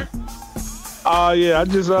you, sir? Yeah, I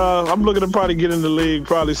just I'm looking to probably get in the league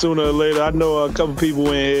probably sooner or later. I know a couple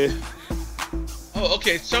people in here. Oh,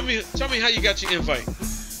 okay. Tell me how you got your invite.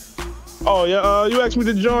 Oh yeah, you asked me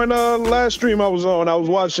to join last stream I was on. I was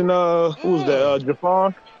watching who was that?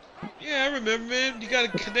 Jafar? Yeah, I remember, man. You gotta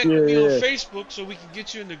connect with me on Facebook so we can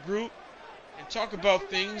get you in the group and talk about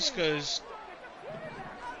things, because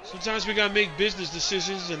sometimes we gotta make business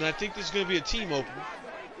decisions, and I think this is gonna be a team opener.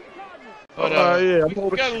 But yeah, we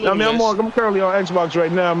got a little I'm currently on Xbox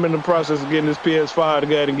right now. I'm in the process of getting this PS5 to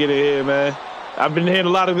go ahead and get it here, man. I've been hearing a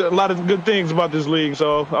lot of good things about this league,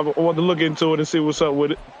 so I want to look into it and see what's up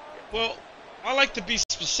with it. Well, I like to be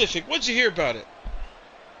specific. What'd you hear about it?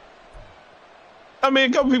 I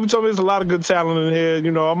mean, a couple people told me there's a lot of good talent in here.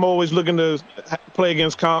 You know, I'm always looking to play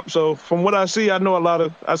against comp. So from what I see, I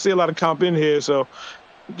see a lot of comp in here. So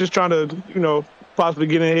just trying to, you know, possibly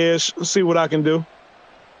get in here, see what I can do.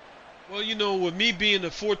 Well, you know, with me being a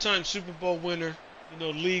 4-time Super Bowl winner, you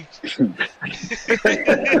know, league.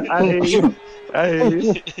 I hear you. I hear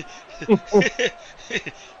you.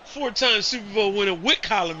 4-time Super Bowl winner with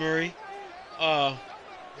Kyler Murray.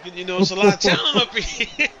 You know, it's a lot of talent up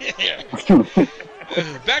here.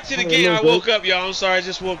 Back to the game. I woke up, y'all. I'm sorry, I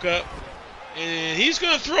just woke up. And he's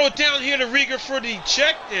going to throw it down here to Rieger for the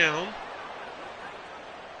check down.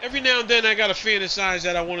 Every now and then I got to fantasize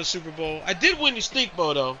that I won a Super Bowl. I did win the Stink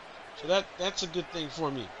Bowl, though. So that's a good thing for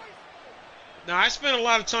me. Now, I spent a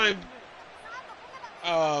lot of time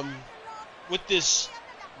with this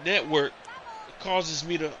network. It causes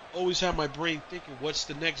me to always have my brain thinking, what's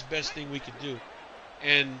the next best thing we could do?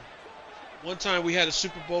 And one time we had a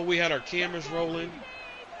Super Bowl, we had our cameras rolling.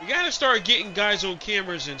 We got to start getting guys on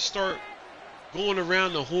cameras and start going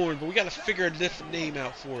around the horn, but we got to figure a different name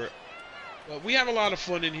out for it. But we have a lot of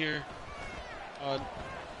fun in here. The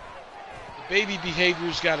baby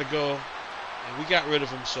behavior's got to go, and we got rid of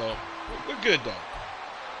them, so we're good, though.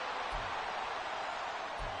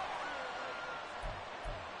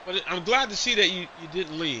 But I'm glad to see that you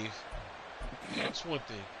didn't leave. That's one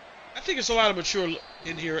thing. I think it's a lot of mature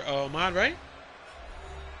in here, Ahmad, right?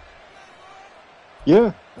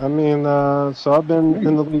 Yeah, I mean, so I've been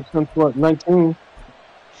in the league since what, 19?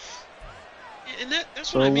 And that's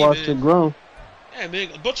So what I mean, watched it grow. Yeah,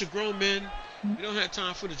 man, a bunch of grown men. We don't have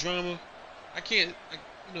time for the drama. You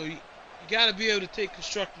know, you got to be able to take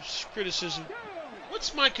constructive criticism. What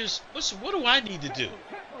do I need to do?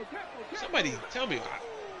 Somebody tell me.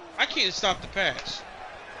 I can't stop the pass.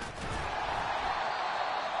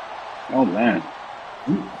 Oh man,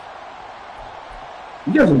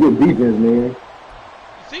 You got some good defense, man. You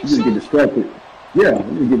think You just so? get distracted. Yeah,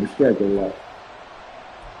 you just get distracted a lot.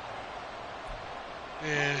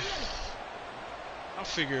 Yeah. I'll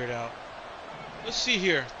figure it out. Let's see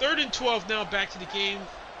here. 3rd and 12 now, back to the game.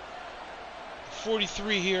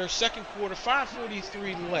 43 here, second quarter,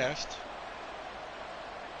 5:43 left.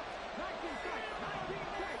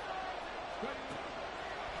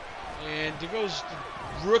 And there goes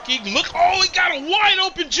the rookie. Look, he got a wide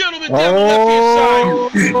open gentleman down the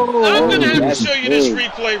left-hand side. I'm going to have to show you this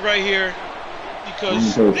replay right here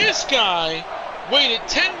because this guy waited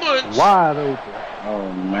 10 months Wide open.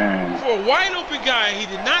 oh man. for a wide open guy he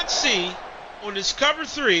did not see on this cover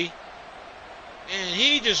 3, and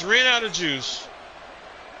he just ran out of juice.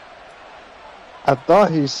 I thought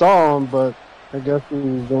he saw him, but I guess he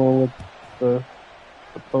was going with the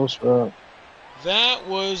post route. That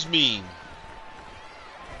was mean.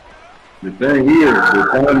 The thing is, the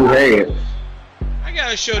time we had, I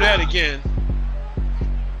gotta show that again.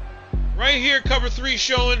 Right here, cover 3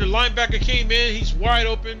 showing the linebacker came in. He's wide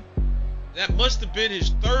open. That must have been his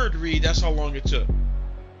 3rd read. That's how long it took.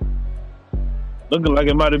 Looking like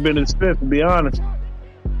it might have been his 5th, to be honest.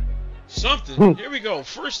 Something. Here we go.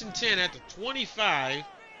 1st and 10 at the 25.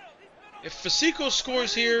 If Fasico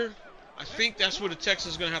scores here, I think that's where the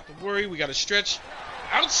Texans are going to have to worry. We got to stretch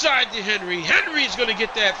outside to Henry. Henry's going to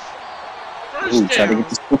get that first Try to down. get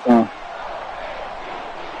the stick on.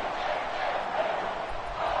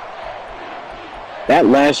 That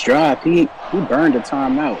last drive, he burned a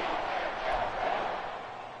timeout.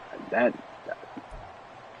 That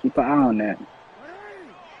keep an eye on that.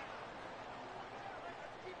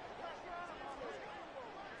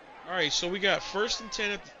 All right, so we got 1st and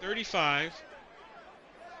 10 at the 35.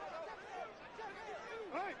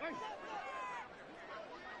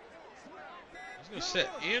 He's going to set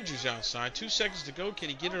Andrews outside. 2 seconds to go. Can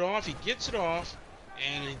he get it off? He gets it off,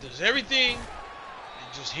 and he does everything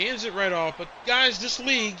and just hands it right off. But, guys, this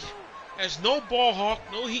league has no ball hawk,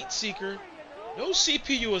 no heat seeker, no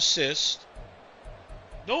CPU assist,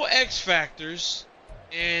 no X factors,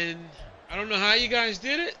 and I don't know how you guys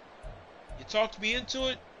did it. You talked me into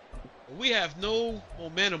it. We have no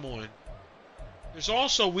momentum on. There's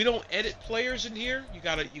also, we don't edit players in here. You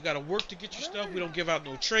gotta work to get your stuff. We don't give out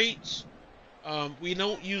no traits. We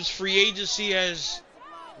don't use free agency as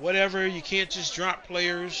whatever. You can't just drop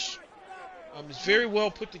players. It's very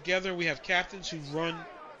well put together. We have captains who run a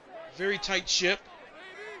very tight ship.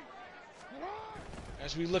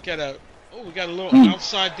 As we look at we got a little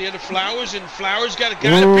outside there to Flowers, and Flowers got a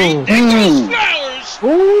guy to beat. There goes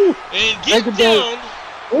Flowers! And get down.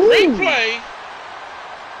 Great play.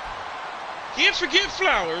 Can't forget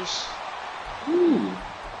Flowers.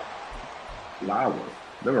 flowers.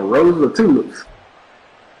 There were roses or tulips.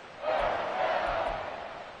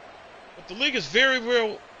 But the league is very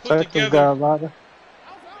well put Texans together. got a lot of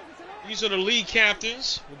These are the league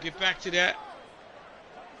captains. We'll get back to that.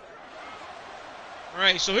 All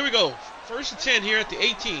right, so here we go. 1st and 10 here at the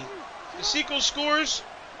 18. If Seco scores,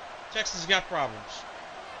 Texas got problems.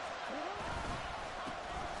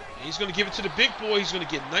 And he's going to give it to the big boy. He's going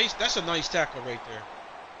to get nice. That's a nice tackle right there.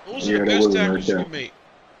 Those are the best tackles you can make.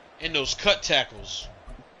 And those cut tackles.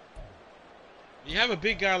 When you have a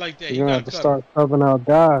big guy like that, you're going to have to start subbing out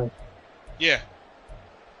guys. Yeah.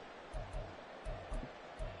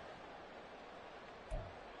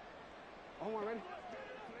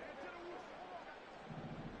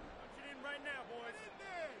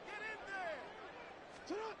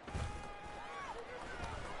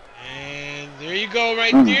 And there you go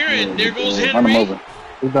right there, and there goes Henry.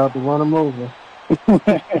 He's about to run him over.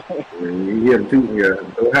 You have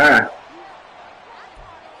to go high.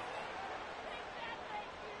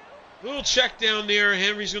 Little check down there.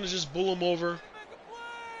 Henry's going to just bull him over.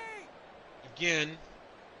 Again.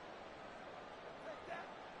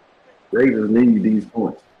 Ravens need these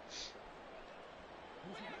points.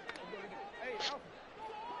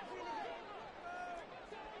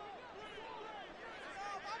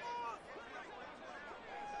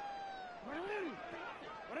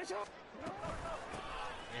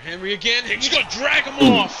 Henry again. He's going to drag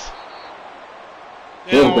him off.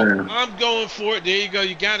 Now, I'm going for it. There you go.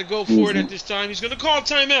 You got to go for it at this time. He's going to call a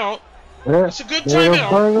timeout. It's a good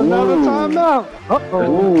timeout. Another timeout.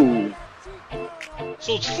 Uh-oh.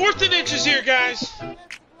 So it's 4th and inches here, guys.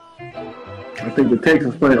 I think the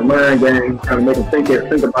Texans playing a mind game, trying to make them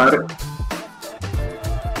think about it.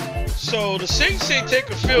 So the Saints say take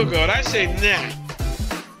a field goal. I say nah.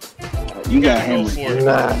 You got to go for it.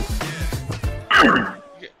 Nah.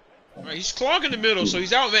 He's clogging the middle, so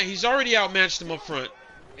he's out. He's already outmatched him up front,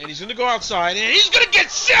 and he's gonna go outside, and he's gonna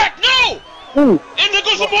get sacked. No! And there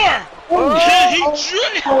goes the bar.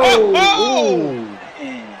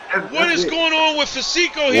 What is going on with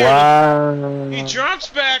Fasico here? Wow. He drops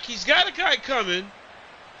back. He's got a guy coming.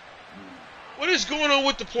 What is going on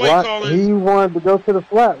with the play calling? He wanted to go to the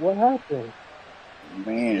flat. What happened?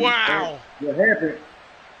 Man. Wow. What happened?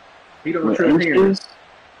 He don't trust him.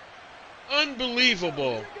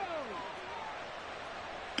 Unbelievable.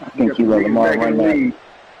 I think he let Lamar run that.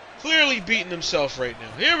 Clearly beating himself right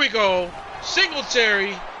now. Here we go.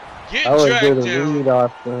 Singletary getting I would dragged get a down. read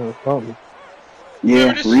option or something.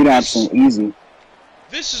 Yeah, read option easy.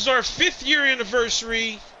 This is our 5th year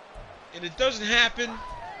anniversary, and it doesn't happen.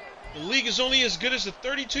 The league is only as good as the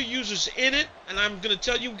 32 users in it, and I'm going to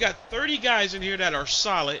tell you, we've got 30 guys in here that are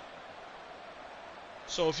solid.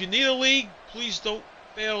 So if you need a league, please don't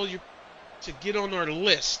fail to get on our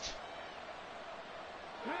list.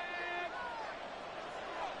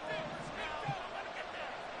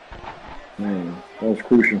 Man, that was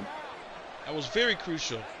crucial. That was very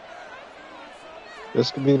crucial. This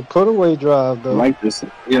could be the put-away drive, though. I like this.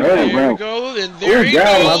 Yeah, there we go, and there he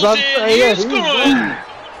goes, and he's going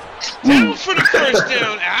down for the first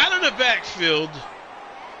down, out of the backfield.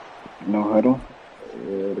 No huddle.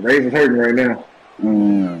 The Ravens hurting right now.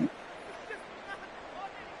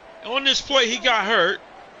 On this play, he got hurt.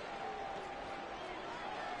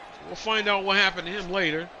 So we'll find out what happened to him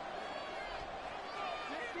later.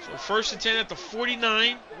 So 1st and 10 at the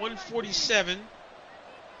 49, 147.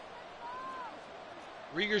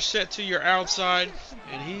 Rieger set to your outside,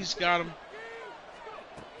 and he's got him.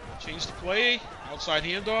 Change the play, outside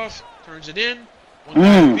handoff, turns it in. One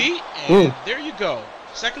guy beat, and there you go.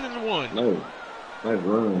 2nd and 1. No, nice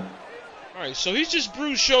run. All right, so he's just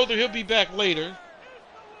bruised shoulder. He'll be back later.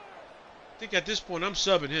 I think at this point I'm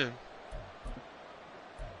subbing him.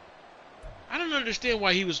 I don't understand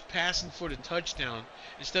why he was passing for the touchdown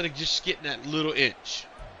instead of just getting that little inch.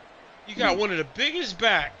 You got one of the biggest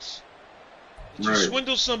backs that you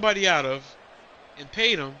swindled somebody out of and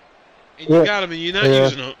paid him, and you got him and you're not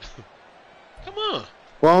using him. Come on.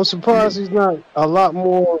 Well, I'm surprised he's not a lot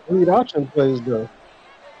more read option plays, though.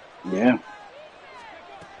 Yeah.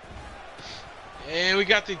 And we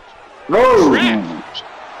got the Whoa. trap. And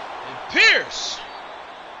Pierce.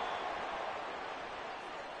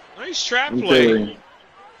 Nice trap play.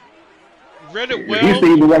 Read it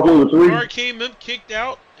well. Guard came in, kicked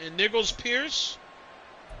out, and there goes Pierce.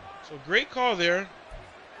 So great call there.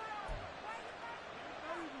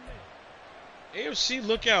 AFC,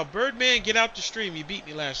 look out. Birdman, get out the stream. You beat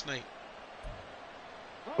me last night.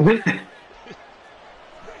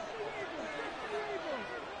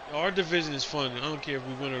 Our division is fun. I don't care if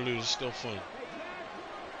we win or lose. It's still fun.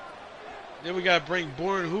 Then we got to bring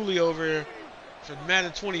Born Hooley over here for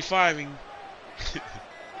Madden 25 and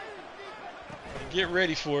get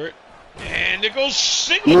ready for it. And there goes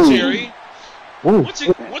Singletary. Ooh.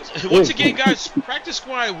 Once again, guys, practice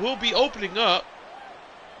squad will be opening up,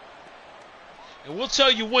 and we'll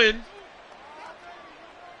tell you when.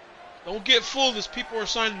 Don't get fooled as people are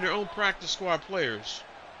signing their own practice squad players.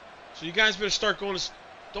 So you guys better start going to.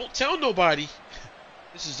 Don't tell nobody.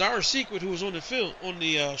 This is our secret. Who was on the film on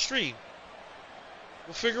the stream?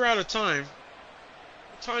 We'll figure out a time.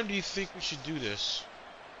 What time do you think we should do this?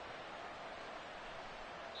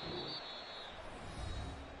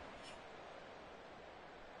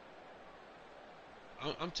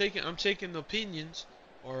 I'm taking opinions,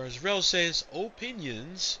 or as Rel says,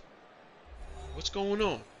 opinions. What's going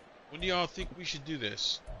on? When do y'all think we should do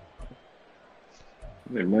this?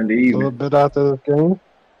 Monday A evening. little bit after the game.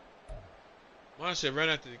 Well, I said right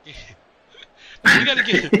after the game.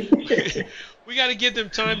 we gotta give them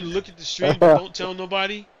time to look at the stream, but don't tell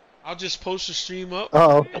nobody. I'll just post the stream up.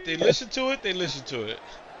 Oh. If they listen to it, they listen to it.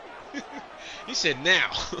 He said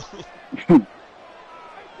now.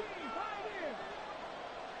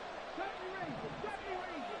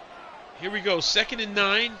 Here we go, 2nd and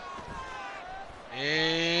 9.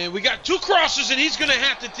 And we got 2 crosses, and he's going to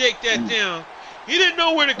have to take that down. He didn't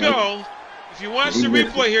know where to go. If you watch the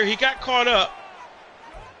replay here, he got caught up.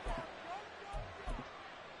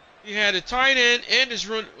 He had a tight end and his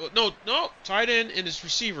run. No, tight end and his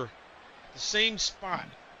receiver. The same spot.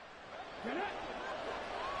 I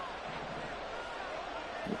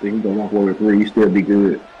think he's going to walk over 3. He still be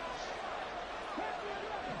good.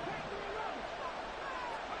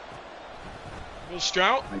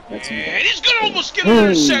 Stroud, and he's gonna almost get an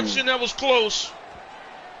interception. That was close.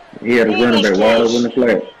 He had a running back wide open in the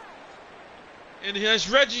flat. And as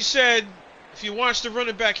Reggie said, if you watch the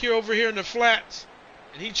running back here over here in the flats,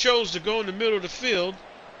 and he chose to go in the middle of the field.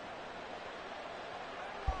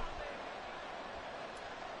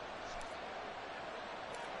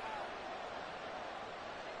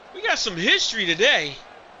 We got some history today.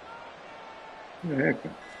 Yeah.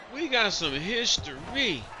 We got some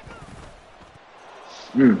history.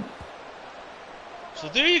 So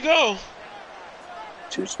there you go.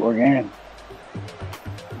 2-score game.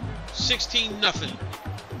 16-0.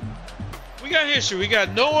 We got history. We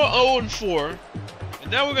got Noah 0-4,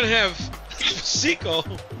 and now we're gonna have Seco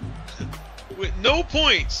with no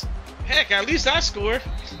points. Heck, at least I scored.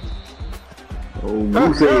 Oh,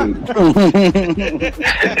 Moosey.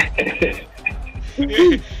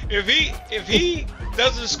 if he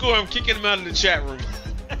doesn't score, I'm kicking him out of the chat room.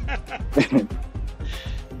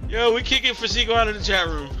 Yo, we kicking Fasico out of the chat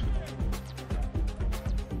room.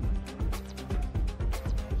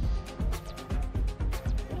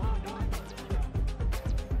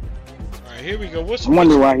 All right, here we go. I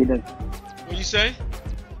wonder why he doesn't. What you say?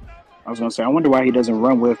 I was gonna say, I wonder why he doesn't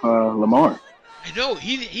run with Lamar. I know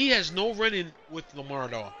he has no running with Lamar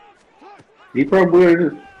at all. He probably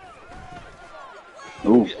is.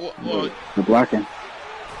 Ooh, well, the blocking.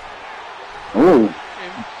 Ooh.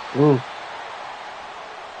 Ooh.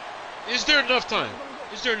 Is there enough time?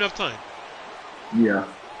 Is there enough time? Yeah.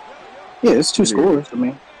 Yeah, it's 2 scores. I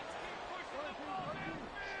mean,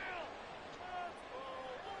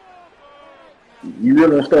 You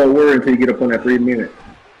really don't start worrying until you get up on that 3 minute.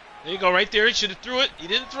 There you go, right there. He should have threw it. He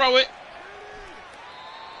didn't throw it.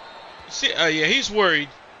 See, yeah, he's worried.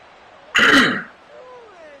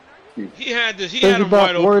 He had him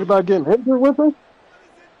wide open. Worried about getting injured with him?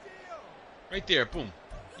 Right there, boom.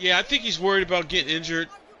 Yeah, I think he's worried about getting injured.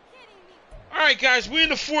 All right, guys, we're in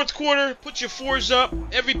the 4th quarter. Put your 4s up.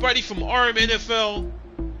 Everybody from Rmnfl,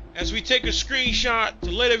 as we take a screenshot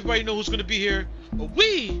to let everybody know who's going to be here. But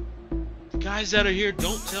the guys that are here,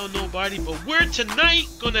 don't tell nobody. But we're tonight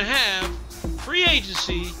going to have free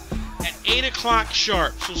agency at 8 o'clock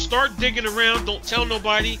sharp. So start digging around. Don't tell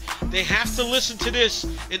nobody. They have to listen to this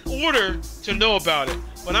in order to know about it.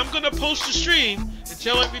 But I'm going to post the stream and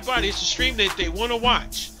tell everybody it's a stream that they want to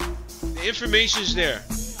watch. The information's there.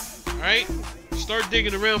 All right? Start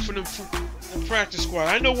digging around for them practice squad.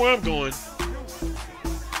 I know where I'm going.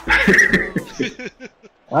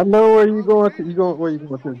 I know where you going to. Where you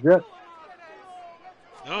going to, Jet?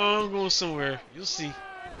 No, I'm going somewhere. You'll see.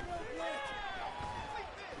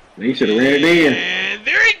 He should have ran it in. And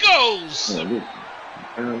there he goes.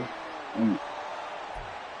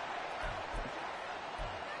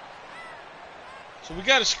 So we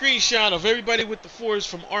got a screenshot of everybody with the 4s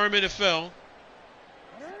from Rmnfl.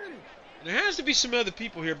 And there has to be some other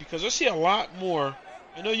people here because I see a lot more.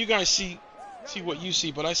 I know you guys see what you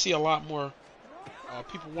see, but I see a lot more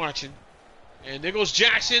people watching. And there goes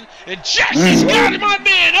Jackson. And Jackson's got my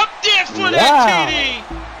man up there for that TD.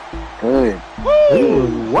 Good.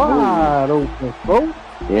 Woo! Wide open, folks.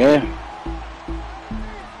 Yeah.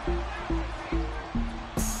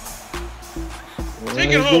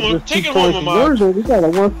 Take it home. Get this Take it 2-point home, Ahmad. conversion, we got a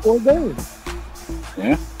 1-4 game.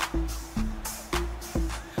 Yeah.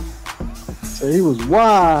 So he was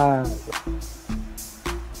wide.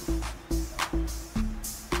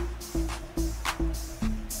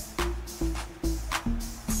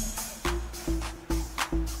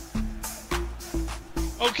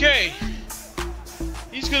 Okay.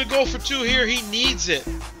 He's going to go for 2 here. He needs it.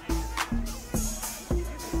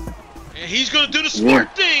 And he's going to do the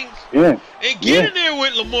smart thing. Yeah. And get in there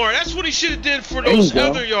with Lamar. That's what he should have did for There those you go.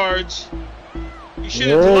 other yards. He should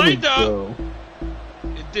have lined up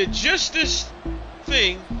and did just this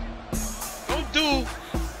thing. Don't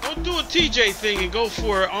do a TJ thing and go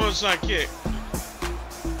for an onside kick.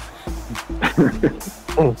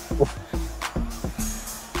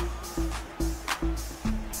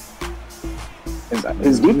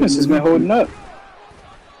 His defense has been holding up.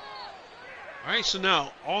 All right, so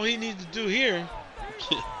now all he needs to do here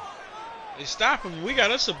is stop him. We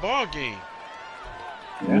got us a ball game.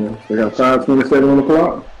 Yeah, they got 5:27 on the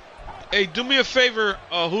clock. Hey, do me a favor,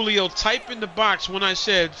 Julio. Type in the box when I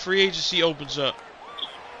said free agency opens up.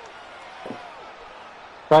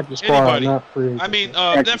 Practice squad, Anybody. not free agency. I mean,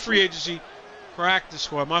 not free agency. Practice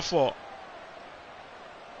squad. My fault.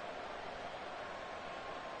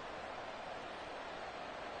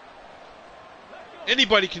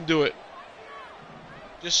 Anybody can do it.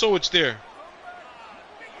 Just so it's there.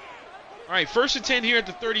 All right, 1st and 10 here at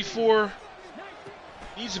the 34.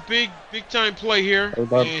 Needs a big time play here.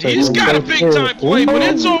 And he's got a big time play, but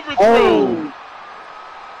it's overthrown.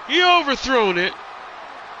 He overthrown it.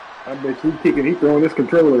 I bet he's throwing this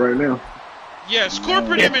controller right now. Yes,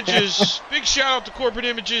 Corporate Images. Big shout out to Corporate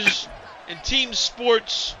Images and Team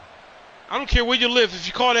Sports. I don't care where you live. If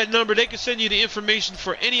you call that number, they can send you the information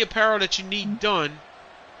for any apparel that you need done.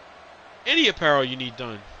 Any apparel you need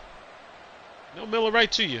done. They'll mail it right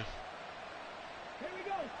to you.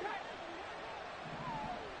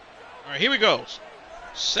 All right, here we go.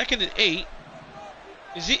 2nd and 8.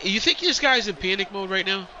 You think this guy's in panic mode right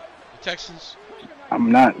now? The Texans? I'm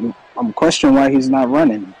not. I'm questioning why he's not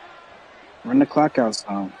running. Run the clock out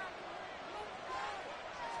some.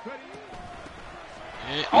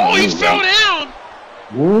 Oh, he fell down!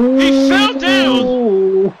 He fell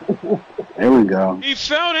down! There we go. He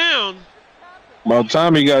fell down. About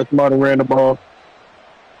time he got smart and ran the ball.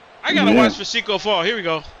 I gotta watch Fasico fall. Here we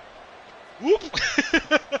go. Whoop!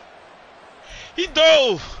 He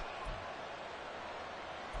dove.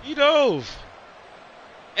 He dove.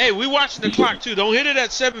 Hey, we watching the clock too. Don't hit it at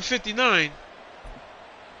 7:59.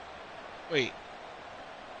 Wait.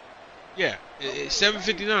 Yeah, it's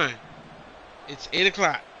 7:59. It's 8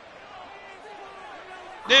 o'clock.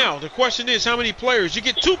 Now, the question is, how many players? You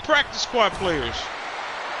get 2 practice squad players.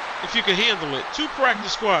 If you can handle it. 2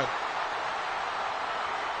 practice squad.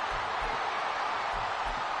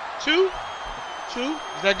 2? 2?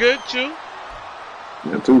 Is that good? 2?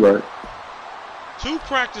 Yeah, 2 right. 2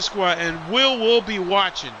 practice squad, and will be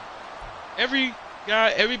watching.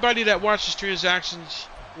 Everybody that watches transactions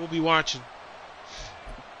will be watching.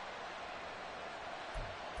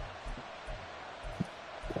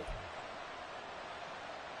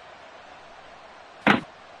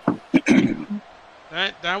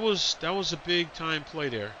 That was a big time play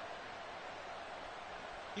there.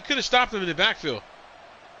 He could have stopped him in the backfield.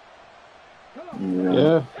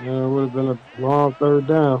 Yeah, it would have been a long 3rd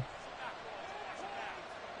down.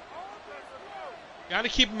 Got to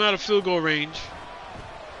keep him out of field goal range.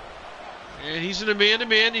 And he's in a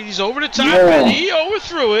man-to-man, and he's over the top, and he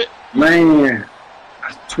overthrew it. Man,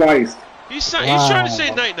 twice. He's trying to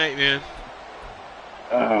say night-night, man.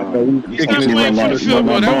 He's Kicking not his playing ball for the field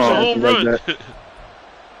goal. That was a home run.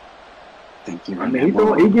 Thank you. I mean, he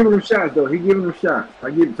giving them shots, though. He giving them shots. I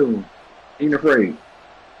give it to him. He ain't afraid.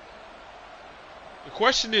 The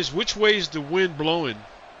question is, which way is the wind blowing?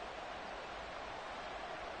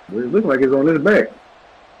 Well, it looks like it's on his back.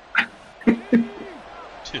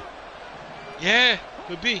 Yeah,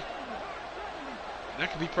 could be.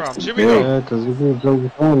 That could be problems. Here we go. Yeah, because he didn't go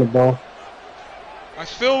behind the ball. I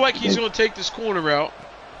feel like he's going to take this corner route.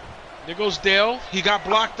 There goes Dale. He got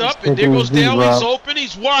blocked up, and there goes Dale. He's open.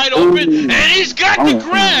 He's wide open, and he's got the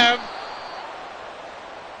grab.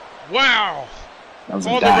 Wow.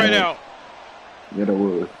 Called it right out. Yeah, that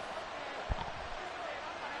was.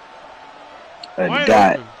 Wide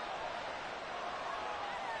Dot. open.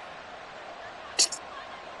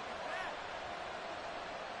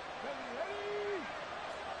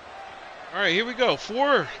 All right, here we go.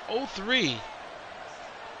 4:03.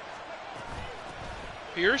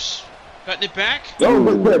 Pierce cutting it back. Oh,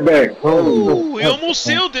 look that back. Ooh, he almost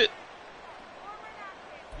sealed it.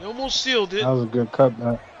 He almost sealed it. That was a good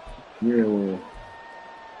cutback. Yeah, well.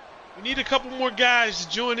 We need a couple more guys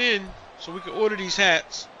to join in so we can order these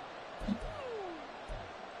hats.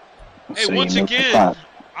 Hey, once again,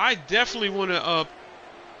 I definitely want to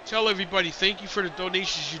tell everybody thank you for the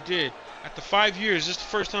donations you did. After 5 years, this is the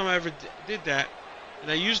first time I ever did that, and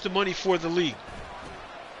I used the money for the league.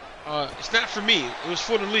 It's not for me. It was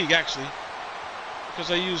for the league, actually, because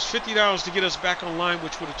I used $50 to get us back online,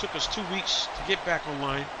 which would have took us 2 weeks to get back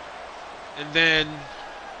online. And then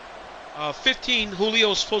 15,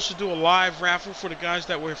 Julio's supposed to do a live raffle for the guys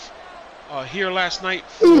that were here last night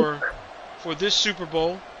for this Super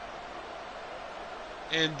Bowl.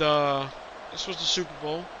 And this was the Super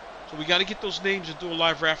Bowl. So we got to get those names and do a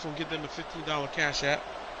live raffle and get them a $15 cash app.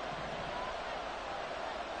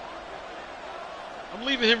 I'm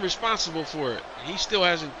leaving him responsible for it. He still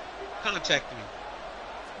hasn't contacted me.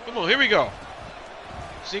 Come on, here we go.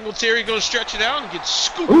 Singletary going to stretch it out and get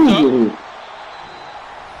scooped up.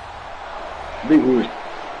 Big one.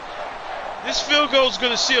 This field goal is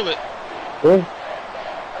going to seal it.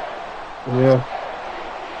 Yeah.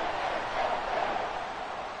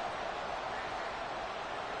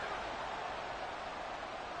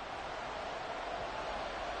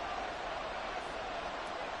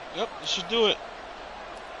 Yep, this should do it.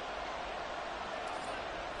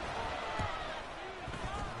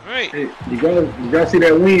 All right. Hey, you gotta see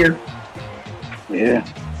that win. Yeah.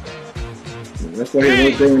 That's why he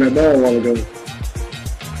was throwing that ball a while ago.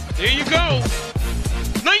 There you go.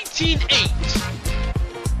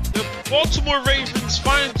 19-8. The Baltimore Ravens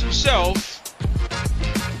find themselves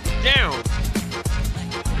down.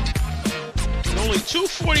 With only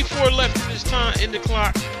 2:44 left in this time in the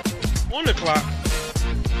clock. On the clock.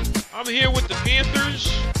 I'm here with the Panthers,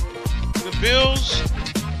 the Bills,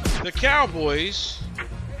 the Cowboys.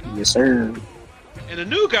 Yes, sir. And a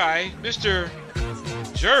new guy, Mr.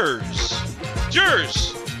 Jers.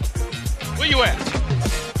 Jers, where you at?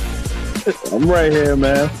 I'm right here,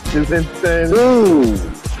 man. It's insane. Ooh.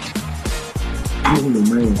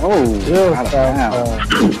 Oh,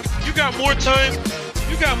 You got more time.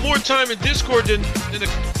 You got more time in Discord than the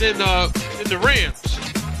Rams.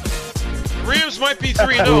 The Rams might be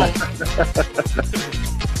 3-0.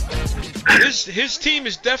 His team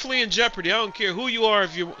is definitely in jeopardy. I don't care who you are.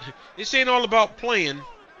 This ain't all about playing.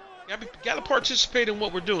 Got to participate in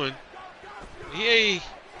what we're doing. He's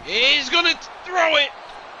gonna throw it.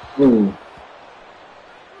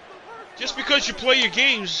 Just because you play your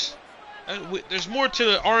games, there's more to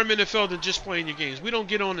the Rmnfl than just playing your games. We don't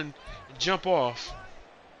get on and jump off.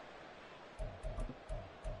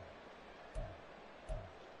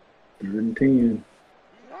 Third and 10.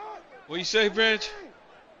 What you say, Branch?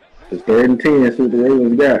 It's 3rd and 10. That's what the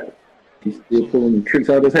Ravens got. He's still pulling tricks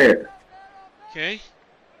out of his hat. Okay.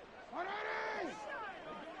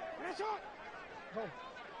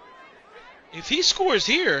 If he scores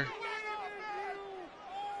here,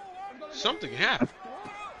 something can happen.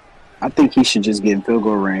 I think he should just get in field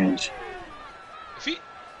goal range. If he,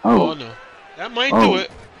 oh no, that might do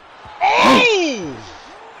it. Oh!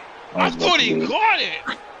 I thought he caught it.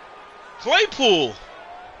 Claypool.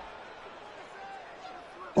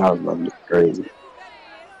 That was crazy.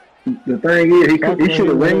 The thing is, he should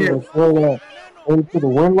have ran it. Into the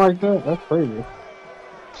wind like that? That's crazy.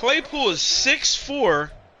 Claypool is 6'4",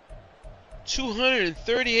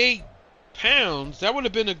 238 pounds. That would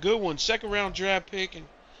have been a good one. 2nd round draft pick and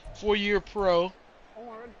 4-year pro.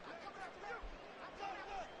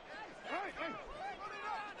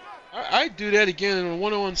 I'd do that again in a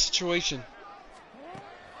 1-on-1 situation.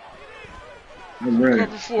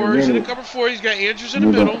 Cover 4. He's in the cover 4. He's got Andrews in the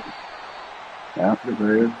middle. Yeah.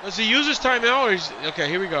 Does he use his timeout or he's okay?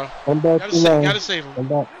 Here we go. Gotta save him. I'm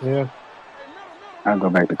back. Yeah. I'll go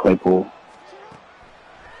back to Claypool.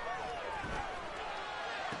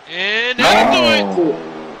 And that'll do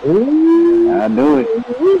it. That'll do it.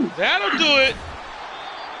 That'll do it.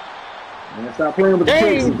 Man, stop playing with the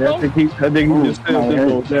kids. I think he just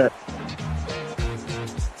said that.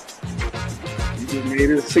 He just made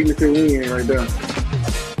his signature win right there.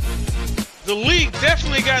 The league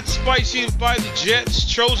definitely got spicy by the Jets.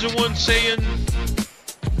 Chosen one saying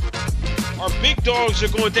our big dogs are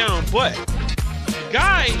going down. But the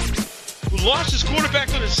guy who lost his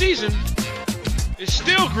quarterback on the season is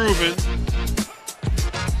still grooving.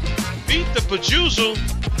 Beat the Pajuzel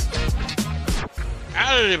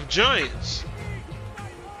out of the Giants.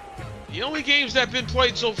 The only games that have been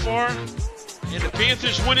played so far, and the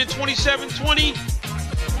Panthers winning 27-20,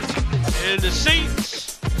 and the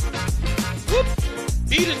Saints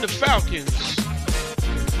beating the Falcons.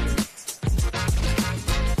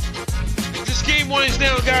 This game winds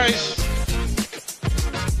down, guys.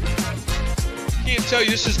 Can't tell you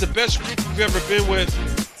this is the best group we've ever been with.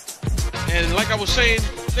 And like I was saying,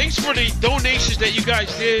 thanks for the donations that you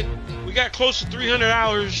guys did. We got close to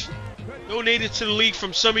 $300 donated to the league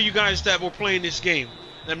from some of you guys that were playing this game.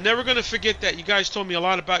 And I'm never going to forget that. You guys told me a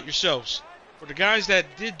lot about yourselves. For the guys that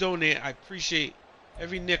did donate, I appreciate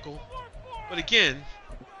every nickel. But again,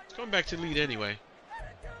 it's coming back to the lead anyway.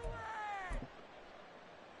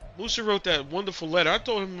 Musa wrote that wonderful letter. I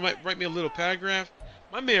told him to write me a little paragraph.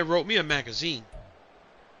 My man wrote me a magazine.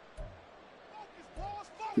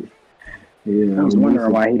 I was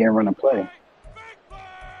wondering why he didn't run a play.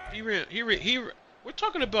 We're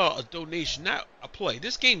talking about a donation, not a play.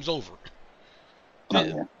 This game's over.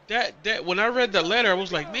 Oh, yeah. That when I read that letter, I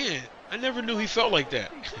was like, man, I never knew he felt like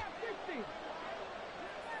that.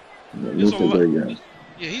 He's a great guy.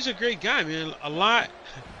 Yeah, he's a great guy, man. A lot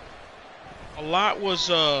was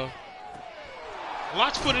a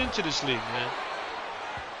lot's put into this league, man.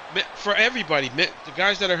 For everybody, the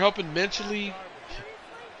guys that are helping mentally,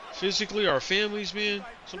 physically, our families, man.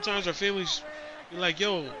 Sometimes our families be like,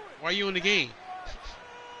 yo, why are you in the game?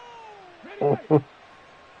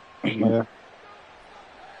 Yeah.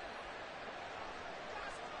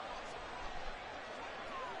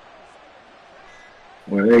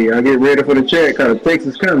 Well, hey, y'all get ready for the chat because Tex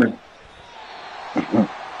is coming.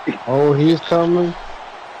 Oh, he's coming.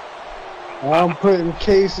 I'm putting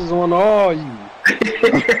cases on all you.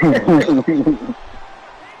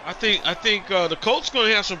 I think the Colts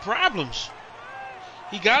gonna have some problems.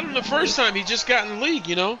 He got him the first time. He just got in the league,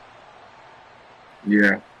 you know.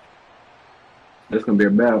 Yeah, that's gonna be a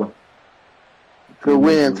battle. Good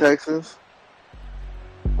win, Texas.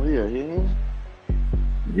 Oh yeah, yeah.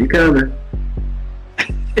 You coming?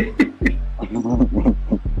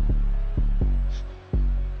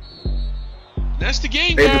 That's the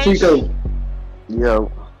game, Hey, guys. Pacheco,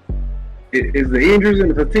 Yo. is the injuries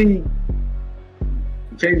and the fatigue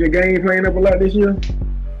change your game playing up a lot this year?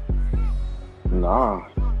 Nah.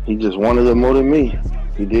 He just wanted it more than me.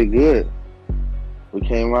 He did good. We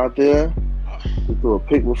came out there. We threw a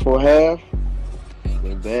pick before half.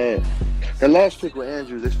 They're bad. The last pick with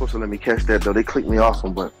Andrews, they're supposed to let me catch that though. They clicked me off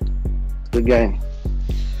him, but good game.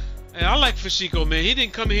 Hey, I like Pacheco, man. He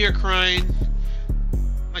didn't come here crying.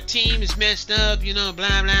 My team is messed up, you know,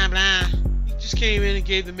 blah blah blah. He just came in and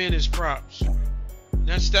gave the man his props.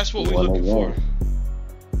 That's what we're looking for.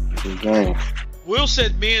 Good game. Will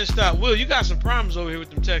said, man, stop. Will, you got some problems over here with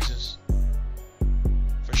them Texans.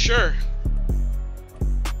 For sure.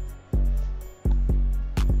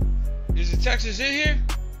 Is the Texans in here?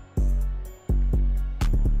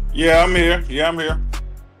 Yeah, I'm here. Yeah, I'm here.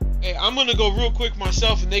 Hey, I'm going to go real quick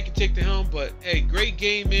myself and they can take the helm. But, hey, great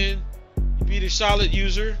game, man. You beat a solid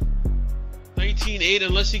user. 19-8,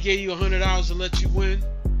 unless he gave you $100 to let you win.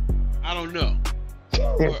 I don't know.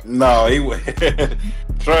 No, he would.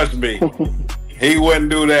 Trust me, he wouldn't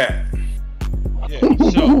do that. Yeah,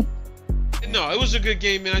 so no, it was a good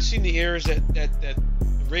game, man. I seen the errors that the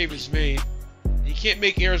Ravens made. You can't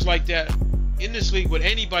make errors like that in this league with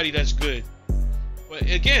anybody that's good. But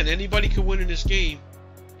again, anybody can win in this game,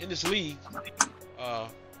 in this league. The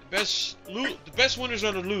best winners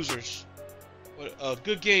are the losers. But a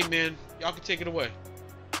good game, man. Y'all can take it away.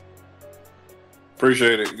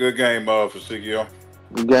 Appreciate it. Good game, Pacheco.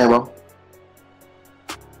 Good game, bro.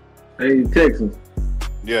 Hey, Texans.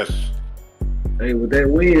 Yes. Hey, with that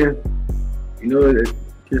win, you know,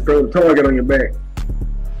 just throw the target on your back.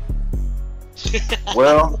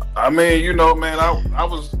 Well, I mean, you know, man, I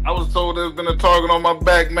was told there's been a target on my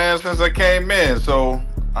back, man, since I came in. So,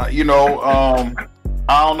 you know,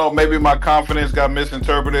 I don't know. Maybe my confidence got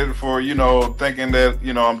misinterpreted for, you know, thinking that,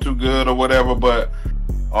 you know, I'm too good or whatever. But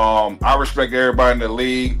I respect everybody in the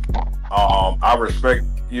league. I respect,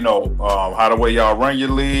 you know, how the way y'all run your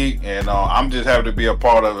league, and I'm just happy to be a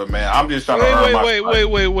part of it, man. I'm just trying to earn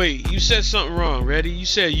my. Wait. You said something wrong. Ready? You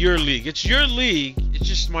said your league. It's your league. It's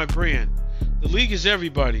just my brand. The league is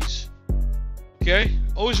everybody's. Okay?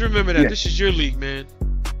 Always remember that. Yeah. This is your league, man.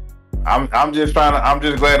 I'm just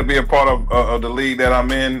glad to be a part of the league that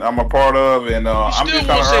I'm in. I'm a part of, and I'm just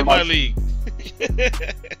trying to earn my league.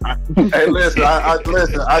 Hey,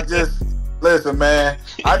 listen, man.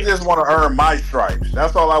 I just want to earn my stripes.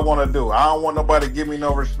 That's all I want to do. I don't want nobody to give me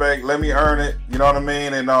no respect. Let me earn it. You know what I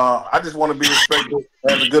mean? And I just want to be respected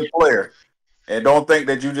as a good player. And don't think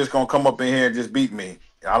that you just gonna come up in here and just beat me.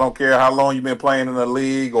 I don't care how long you've been playing in the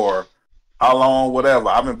league or how long, whatever.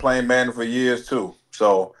 I've been playing Madden for years too.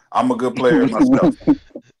 So I'm a good player myself.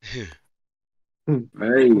 Hey,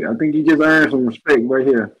 I think you just earned some respect right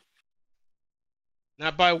here.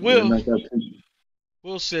 Not by Will.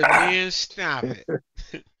 Will said, man, stop it.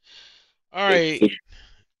 All right.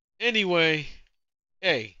 Anyway,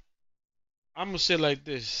 hey, I'm going to say it like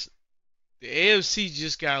this. The AFC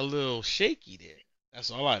just got a little shaky there.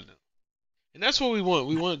 That's all I know. And that's what we want.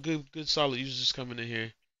 We want good, solid users coming in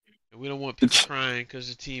here. And we don't want people crying because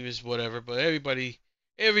the team is whatever. But everybody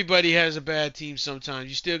has a bad team sometimes.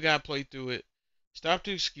 You still got to play through it. Stop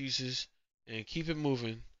the excuses and keep it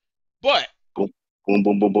moving. But. Boom, boom,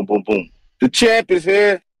 boom, boom, boom, boom, boom. The champ is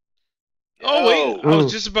here. Oh, wait. I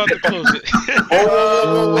was just about to close it.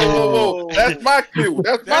 Whoa. That's my cue.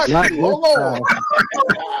 That's my cue. Hold on.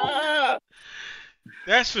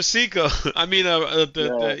 That's for Seco. I mean,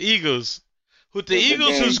 the Eagles. With the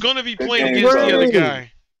Eagles, game, who's going to be playing against the other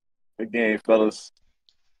guy. Good game, fellas.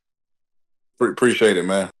 Appreciate it,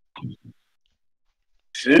 man.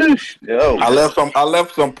 Sheesh. Yo. I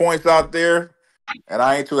left some points out there, and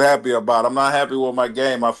I ain't too happy about it. I'm not happy with my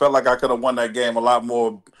game. I felt like I could have won that game a lot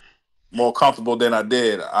more comfortable than I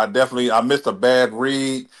did. I missed a bad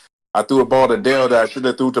read. I threw a ball to Dale that I should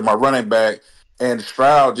have threw to my running back. And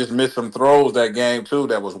Stroud just missed some throws that game, too,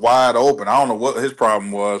 that was wide open. I don't know what his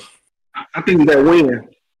problem was. I think that win.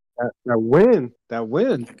 That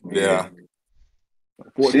win. Yeah.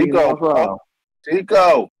 Chico.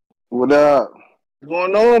 What up? What's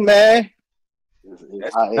going on, man? Hey.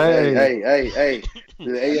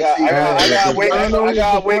 I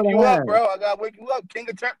gotta wake you up, bro. I gotta wake you up. King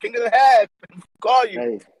of the half. Call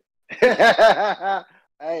you.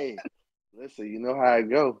 Hey, listen, you know how it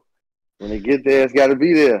go. When they get there, it's got to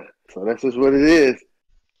be there. So that's just what it is.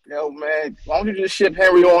 Yo, man, why don't you just ship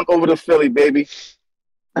Henry on over to Philly, baby?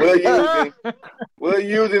 We'll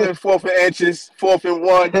use it in 4th and inches, 4th and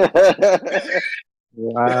 1.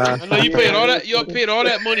 I know you paid all that. You paid all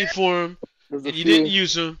that money for him, and you didn't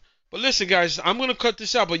use him. But listen, guys, I'm gonna cut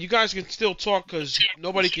this out, but you guys can still talk because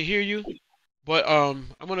nobody can hear you. But I'm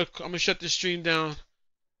gonna shut this stream down.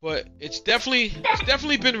 But it's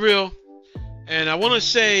definitely been real, and I want to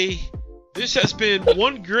say this has been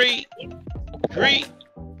one great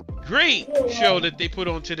show that they put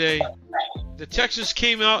on today. The Texans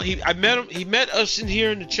came out. He met us in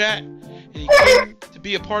here in the chat, and he came to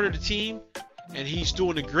be a part of the team. And he's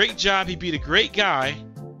doing a great job. He beat a great guy,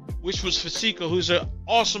 which was Fasico, who's an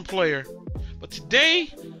awesome player. But today,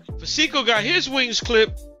 Fasico got his wings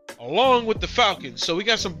clipped along with the Falcons. So we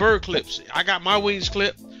got some bird clips. I got my wings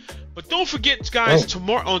clipped. But don't forget, guys,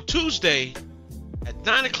 tomorrow on Tuesday at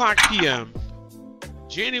 9:00 p.m.,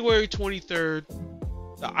 January 23rd,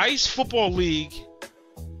 the Ice Football League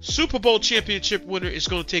Super Bowl championship winner is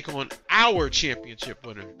going to take on our championship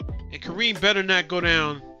winner. And Kareem better not go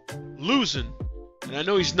down losing, and I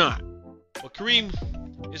know he's not. But Kareem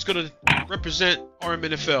is going to represent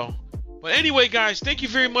Rmnfl. But anyway, guys, thank you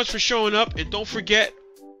very much for showing up, and don't forget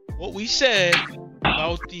what we said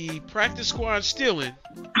about the practice squad stealing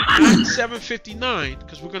at 7:59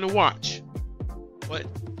 because we're going to watch. But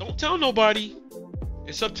don't tell nobody.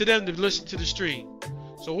 It's up to them to listen to the stream.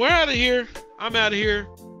 So we're out of here. I'm out of here.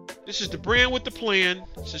 This is the brand with the plan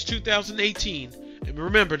since 2018. And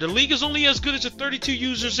remember, the league is only as good as the 32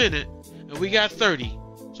 users in it, and we got 30.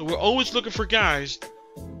 So we're always looking for guys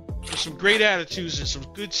with some great attitudes and some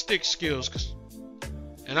good stick skills.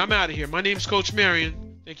 And I'm out of here. My name's Coach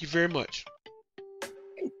Marion. Thank you very much.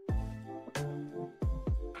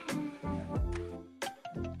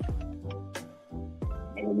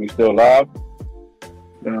 We still live?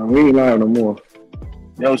 No, we ain't live no more.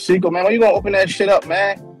 Yo, Seco, man, when you gonna open that shit up,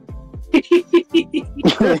 man? Yeah.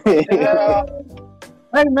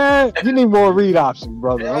 Hey, man, you need more read options,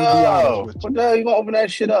 brother. I'm gonna be honest with you. What the hell you gonna open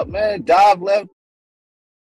that shit up, man? Dive left,